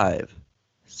 5,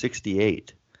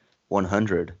 68,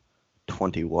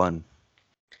 121.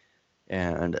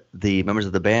 And the members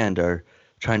of the band are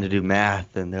trying to do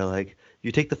math, and they're like,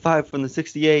 you take the 5 from the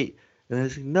 68. And they're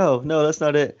like, no, that's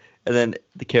not it. And then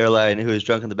the Caroline, who is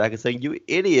drunk in the back, is saying, you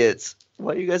idiots.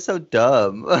 Why are you guys so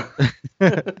dumb?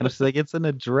 And she's like, it's an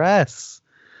address.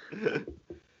 And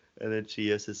then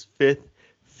she says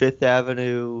 5th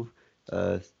Avenue,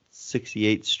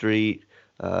 68th Street,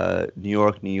 New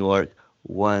York,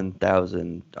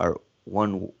 1000 or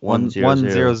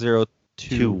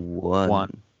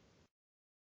 10021.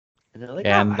 And they're like,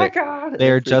 and oh my God.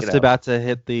 They're just about to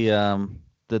hit the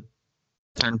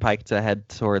turnpike to head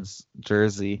towards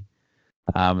Jersey.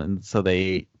 And so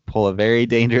they pull a very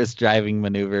dangerous driving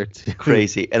maneuver to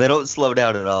crazy. And they don't slow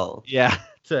down at all. Yeah,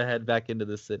 to head back into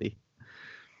the city.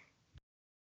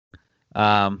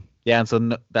 And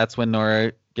so that's when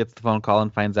Nora gets the phone call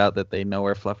and finds out that they know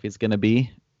where Fluffy's going to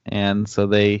be. And so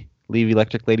they leave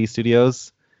Electric Lady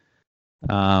Studios.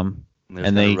 And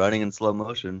they running in slow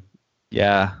motion.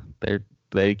 Yeah,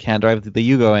 they can't drive the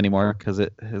Yugo anymore because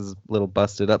it has a little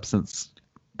busted up since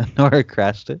Nora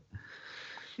crashed it.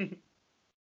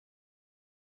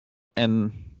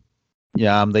 And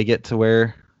yeah, they get to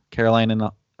where Caroline and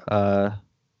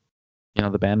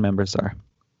the band members are.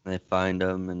 They find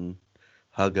them and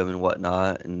hug them and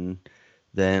whatnot, and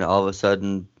then all of a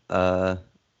sudden,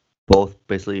 both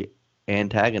basically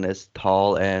antagonists,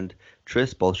 Tall and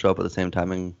Triss, both show up at the same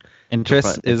time. And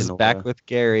Triss is back with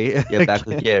Gary. Yeah, back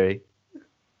with Gary.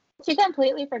 She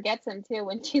completely forgets him too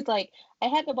when she's like, I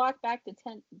had to walk back to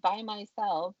tent by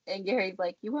myself. And Gary's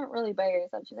like, you weren't really by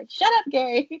yourself. She's like, shut up,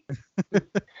 Gary.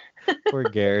 Poor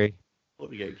Gary.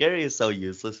 Gary is so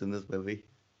useless in this movie.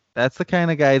 That's the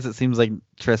kind of guys it seems like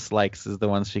Triss likes, is the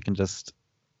ones she can just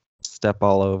step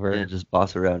all over. And just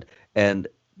boss around. And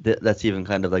that's even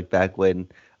kind of like back when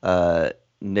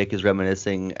Nick is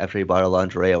reminiscing after he bought her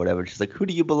lingerie or whatever. She's like, who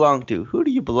do you belong to? Who do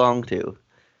you belong to?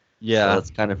 Yeah. So that's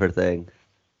kind of her thing.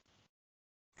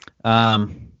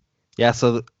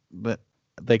 So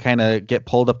they kind of get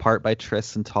pulled apart by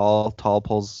Triss and Tall. Tall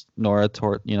pulls Nora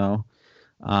toward,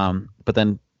 but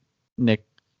then Nick,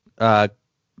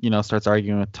 starts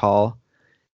arguing with Tall.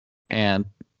 And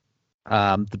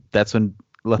that's when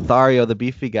Lothario, the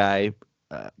beefy guy,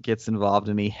 gets involved,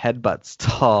 and he headbutts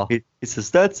Tall. He says,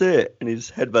 that's it. And he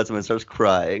just headbutts him and starts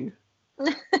crying.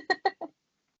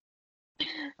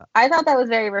 I thought that was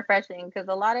very refreshing, because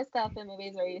a lot of stuff in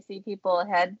movies where you see people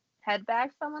head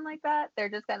back someone like that, they're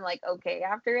just kind of like okay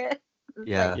after it.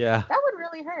 Yeah. That would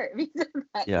really hurt.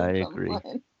 Yeah, I agree.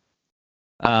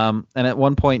 And at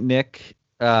one point, Nick,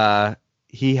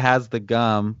 he has the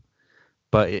gum,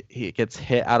 but he gets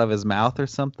hit out of his mouth or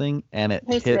something, and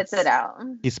he spits it out.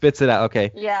 He spits it out.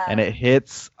 Okay. Yeah. And it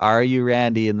hits Are You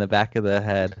Randy in the back of the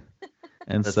head,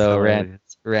 and so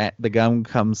the gum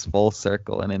comes full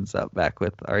circle and ends up back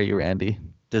with Are You Randy.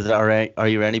 Does Are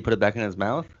You Randy put it back in his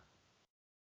mouth?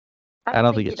 I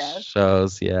don't think he it does.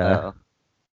 shows. Yeah. Oh,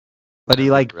 But he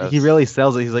that'd be he gross. really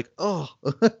sells it. He's like, oh,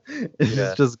 it's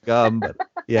Yeah. just gum, but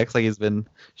he acts like he's been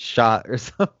shot or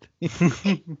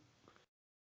something.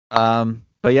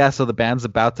 But yeah, so the band's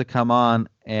about to come on,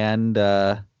 and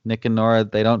Nick and Nora,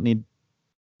 they don't need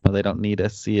to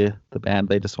see the band.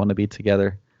 They just want to be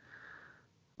together.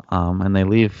 And they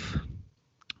leave.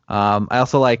 I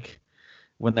also like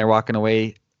when they're walking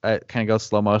away. It kind of goes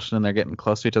slow motion, and they're getting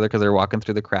close to each other because they're walking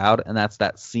through the crowd, and that's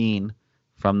that scene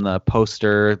from the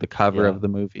poster, the cover Yeah. of the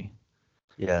movie.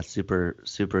 Yeah, super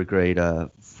great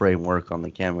framework on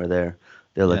the camera there.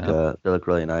 They look Yeah. they look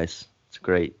really nice. It's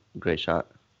a great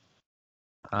shot.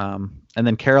 And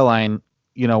then Caroline,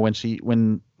 when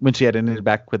she had ended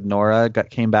back with Nora,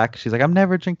 came back. She's like, "I'm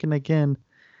never drinking again."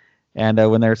 And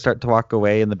when they start to walk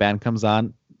away and the band comes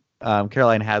on,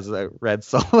 Caroline has a red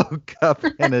Solo cup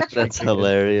and a drink That's again,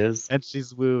 hilarious. and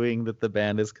she's wooing that the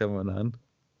band is coming on.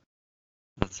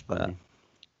 That's funny.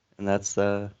 And that's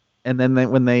And then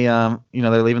when they they're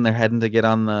leaving, they're heading to get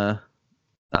on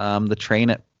the train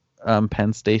at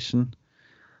Penn Station.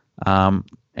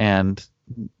 And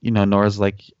Nora's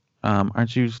like,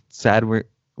 aren't you sad we're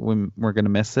gonna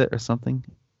miss it or something?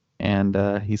 And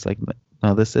he's like,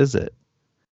 no, this is it.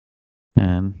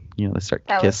 And they start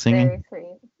That kissing, was and very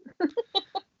sweet.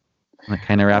 that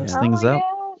kind of wraps Yeah. things up.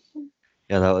 Gosh.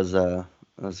 yeah, that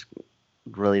was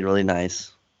really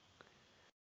nice.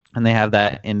 And they have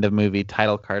that end of movie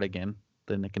title card again.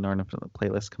 The Nick and Nora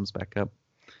playlist comes back up.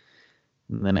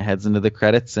 And then it heads into the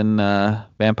credits, and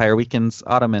Vampire Weekend's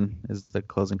Ottoman is the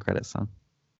closing credit song.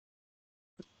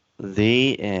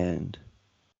 The end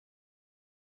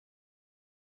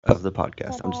of the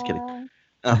podcast. I'm just kidding.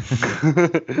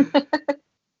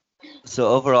 So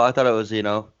overall, I thought it was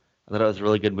a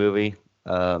really good movie.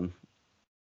 My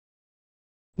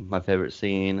favorite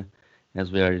scene,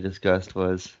 as we already discussed,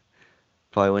 was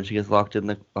probably when she gets locked in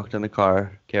the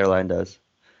car. Caroline does.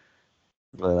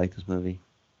 Really like this movie.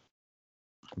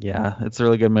 Yeah, it's a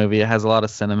really good movie. It has a lot of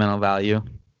sentimental value.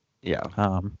 Yeah.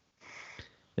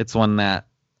 It's one that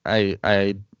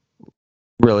I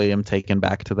really am taken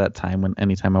back to that time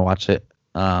anytime I watch it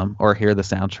or hear the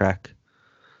soundtrack,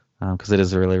 because it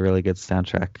is a really, really good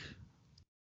soundtrack.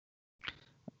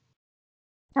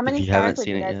 How many you stars haven't would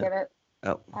seen you it guys yet- give it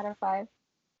Oh, out of 5?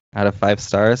 Out of 5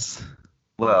 stars.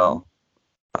 well,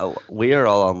 we are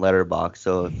all on Letterboxd,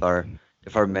 so if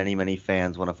our many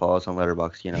fans want to follow us on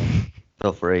Letterboxd,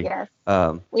 feel free. Yes.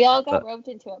 Um, We all got but- roped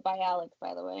into it by Alex,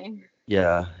 by the way.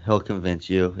 yeah, he'll convince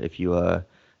you if you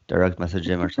direct message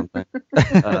him or something.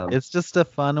 It's just a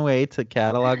fun way to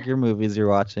catalog your movies you're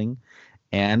watching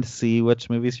and see which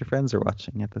movies your friends are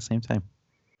watching at the same time.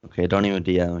 Okay, don't even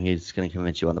DM. He's gonna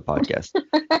convince you on the podcast.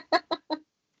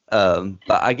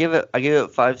 But I give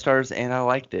it 5 stars, and I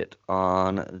liked it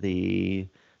on the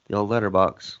old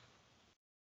Letterbox.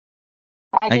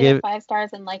 I I gave gave it 5 stars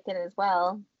and liked it as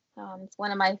well. It's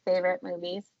one of my favorite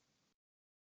movies.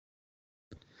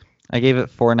 I gave it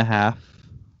 4.5.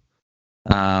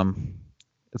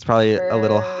 It's probably a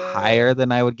little higher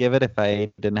than I would give it if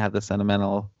I didn't have the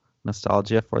sentimental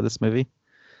nostalgia for this movie.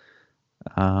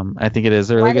 I think it is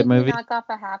a really Why good did movie. you knock off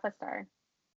a half a star?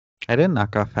 I didn't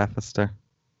knock off half a star.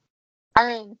 I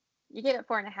mean, you gave it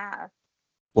 4.5.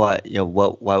 Why?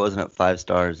 Why wasn't it 5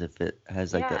 stars if it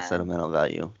has like that Yeah. sentimental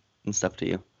value and stuff to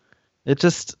you? It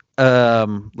just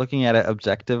looking at it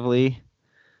objectively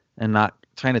and not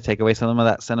trying to take away some of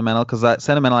that sentimental, because that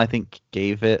sentimental I think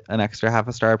gave it an extra half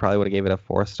a star. I probably would have gave it a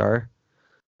 4 star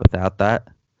without that.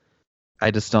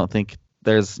 I just don't think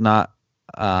there's not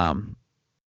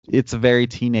it's a very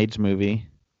teenage movie.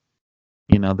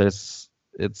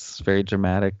 It's very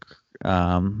dramatic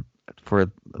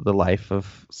for the life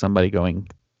of somebody going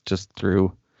just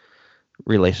through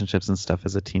relationships and stuff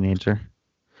as a teenager.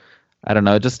 I don't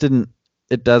know.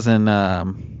 It doesn't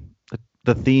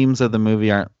the themes of the movie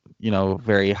aren't,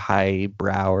 very high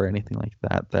brow or anything like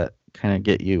that kind of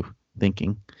get you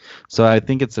thinking. So I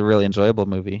think it's a really enjoyable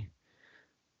movie.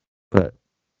 But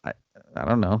I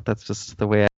don't know. That's just the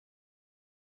way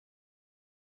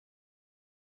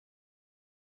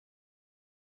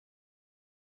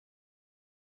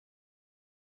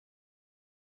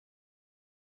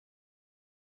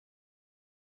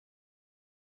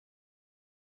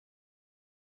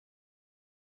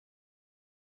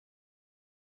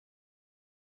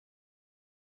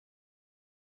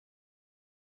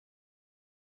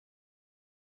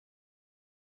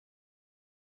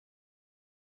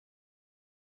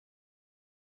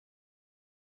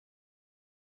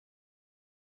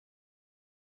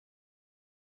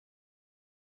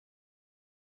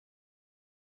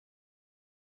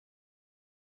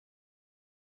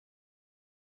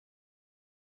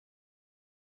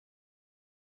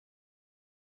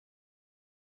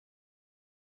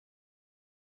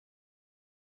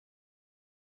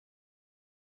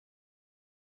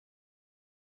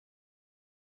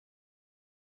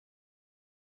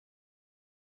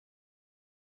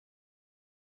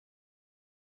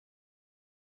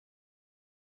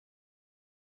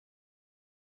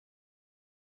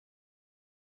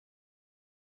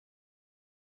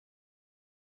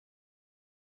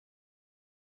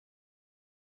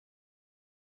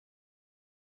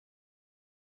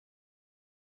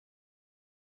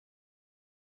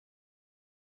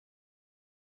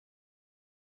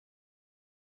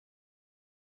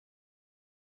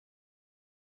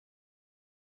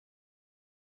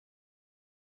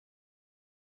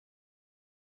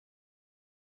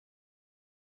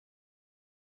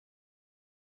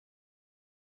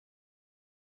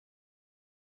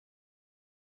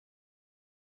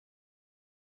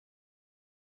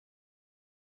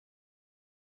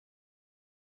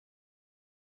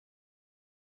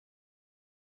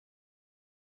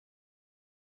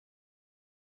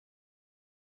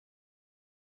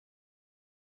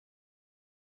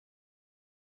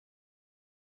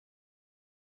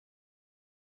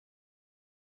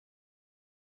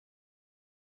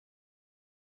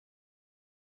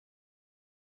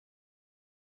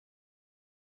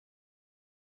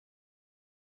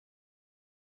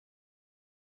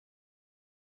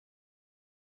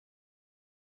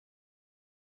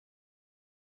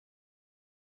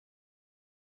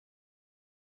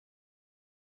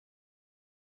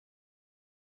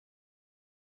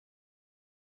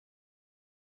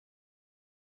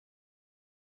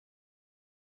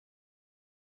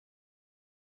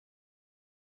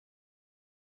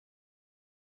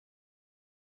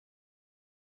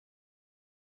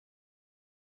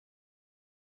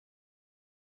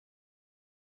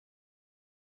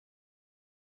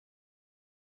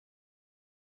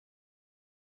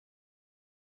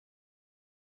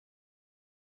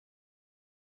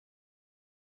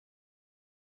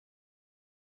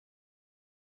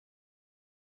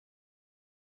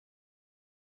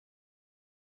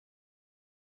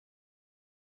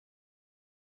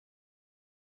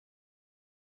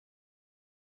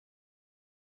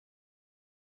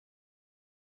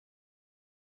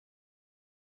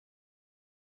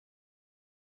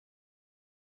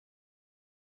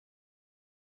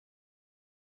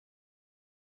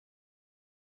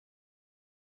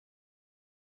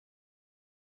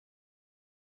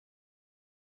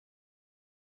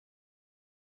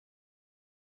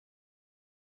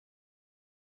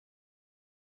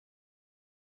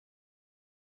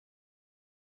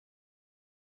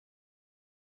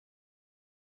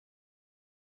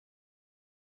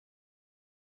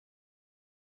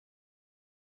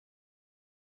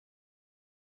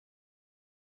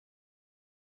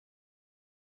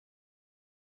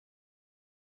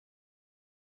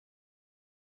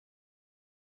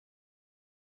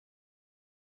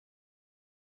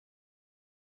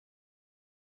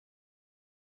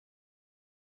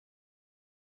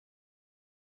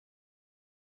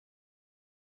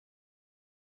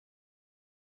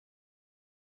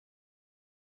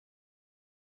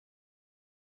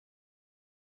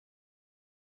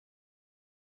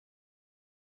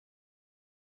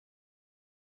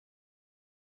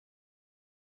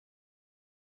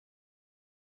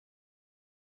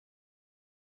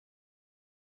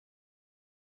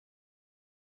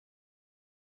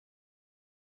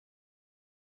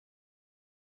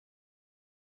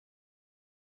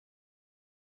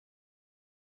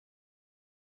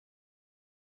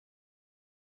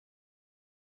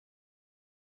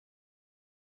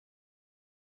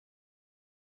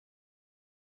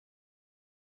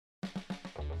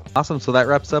Awesome. So that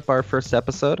wraps up our first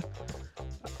episode.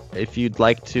 If you'd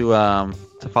like to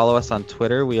follow us on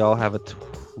Twitter, we all have a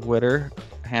Twitter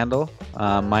handle.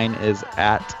 Mine is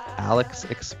at Alex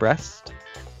Expressed.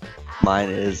 Mine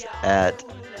is at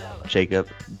Jacob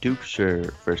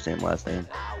Dukeshire, first name, last name.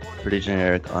 Pretty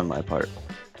generic on my part.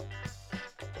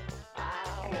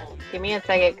 Give me a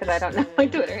second because I don't know my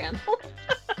Twitter handle.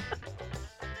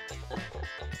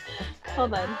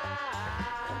 Hold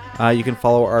on. You can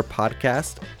follow our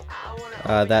podcast.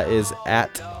 That is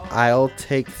at I'll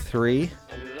Take 3,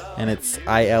 and it's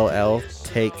ILL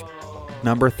Take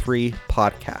number 3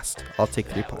 podcast. I'll Take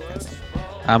 3 podcast.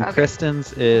 Okay.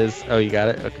 Kristen's is. Oh, you got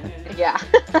it. Okay. Yeah.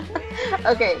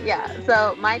 Okay, yeah.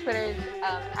 So my Twitter is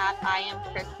at I am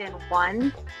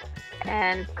Kristen1,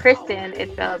 and Kristen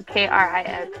is spelled Kristyn.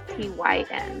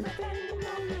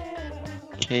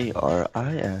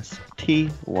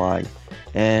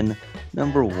 Kristyn,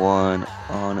 number 1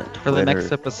 on Twitter. For the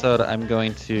next episode, I'm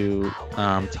going to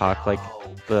talk like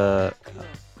the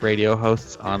radio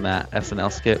hosts on that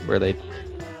SNL skit where the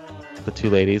two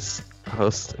ladies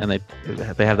host, and they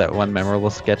have that one memorable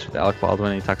sketch with Alec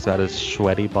Baldwin, and he talks about his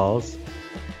sweaty balls,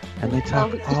 and they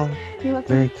talk all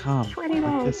very calm. Sweaty like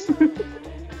balls. this.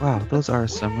 Wow, those are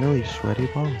some really sweaty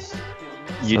balls.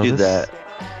 You So do this-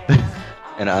 that,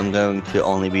 and I'm going to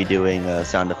only be doing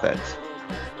sound effects.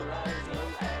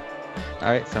 All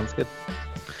right, sounds good.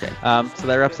 Okay. So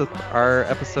that wraps up our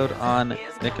episode on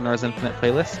Nick and Nora's Infinite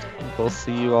Playlist. We'll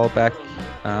see you all back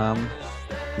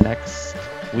next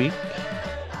week.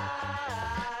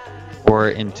 Or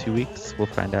in 2 weeks. We'll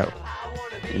find out.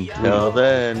 Until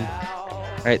then.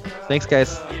 All right. Thanks,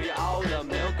 guys.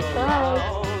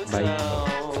 Bye.